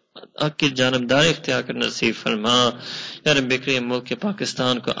اختیار کرنا نصیب فرما۔ یا رب کریم ملک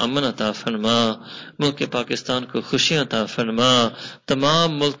پاکستان کو امن عطا فرما، ملک پاکستان کو خوشیاں عطا فرما،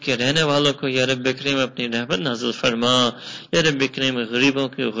 تمام ملک کے رہنے والوں کو یا رب کریم اپنی رحمت نازل فرما۔ یا رب کریم غریبوں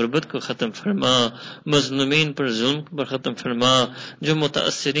کی غربت کو ختم فرما، مظلومین پر ظلم پر ختم فرما، جو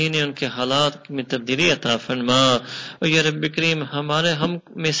متاثرین ہیں ان کے حالات میں تبدیلی عطا فرما۔ اور یا رب کریم ہمارے ہم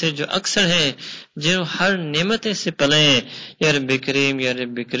میں سے جو اکثر ہیں جو ہر نعمتیں سے پلے ہیں یا رب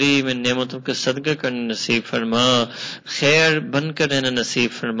کریم ان نعمتوں کا صدقہ کرنا نصیب فرما، خیر بن کر رہنا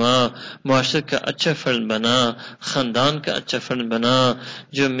نصیب فرما، معاشرت کا اچھا فرد بنا، خاندان کا اچھا فرد بنا،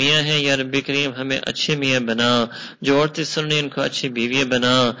 جو میاں ہیں یا رب کریم ہمیں اچھے میاں بنا، جو عورتیں سنیں ان کو اچھی بیویاں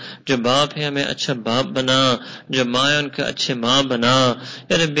بنا، جو باپ ہیں ہمیں اچھا باپ بنا، جو ماں ہیں ان کا اچھے ماں بنا۔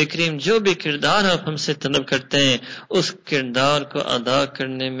 یا رب کریم جو بھی کردار آپ ہم سے طلب کرتے ہیں اس کردار کو ادا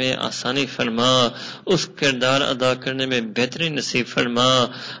کرنے میں آسانی فرما، اس کردار ادا کرنے میں بہتری نصیب فرما،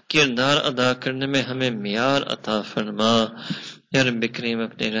 کردار ادا کرنے میں ہمیں معیار عطا فرما۔ یا رب کریم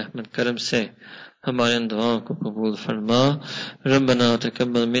اپنے رحمت کرم سے ہمارے ان دعاؤں کو قبول فرما. ربنا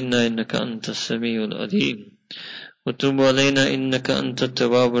تقبل منا انك انت السميع العليم وتب علينا انك انت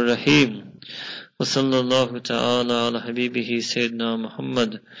التواب الرحيم وصلى الله تعالى على حبيبه سيدنا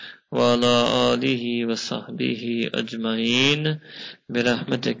محمد وعلى آله وصحبه أجمعين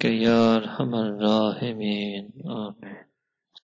برحمتك يا أرحم الراحمين آمين.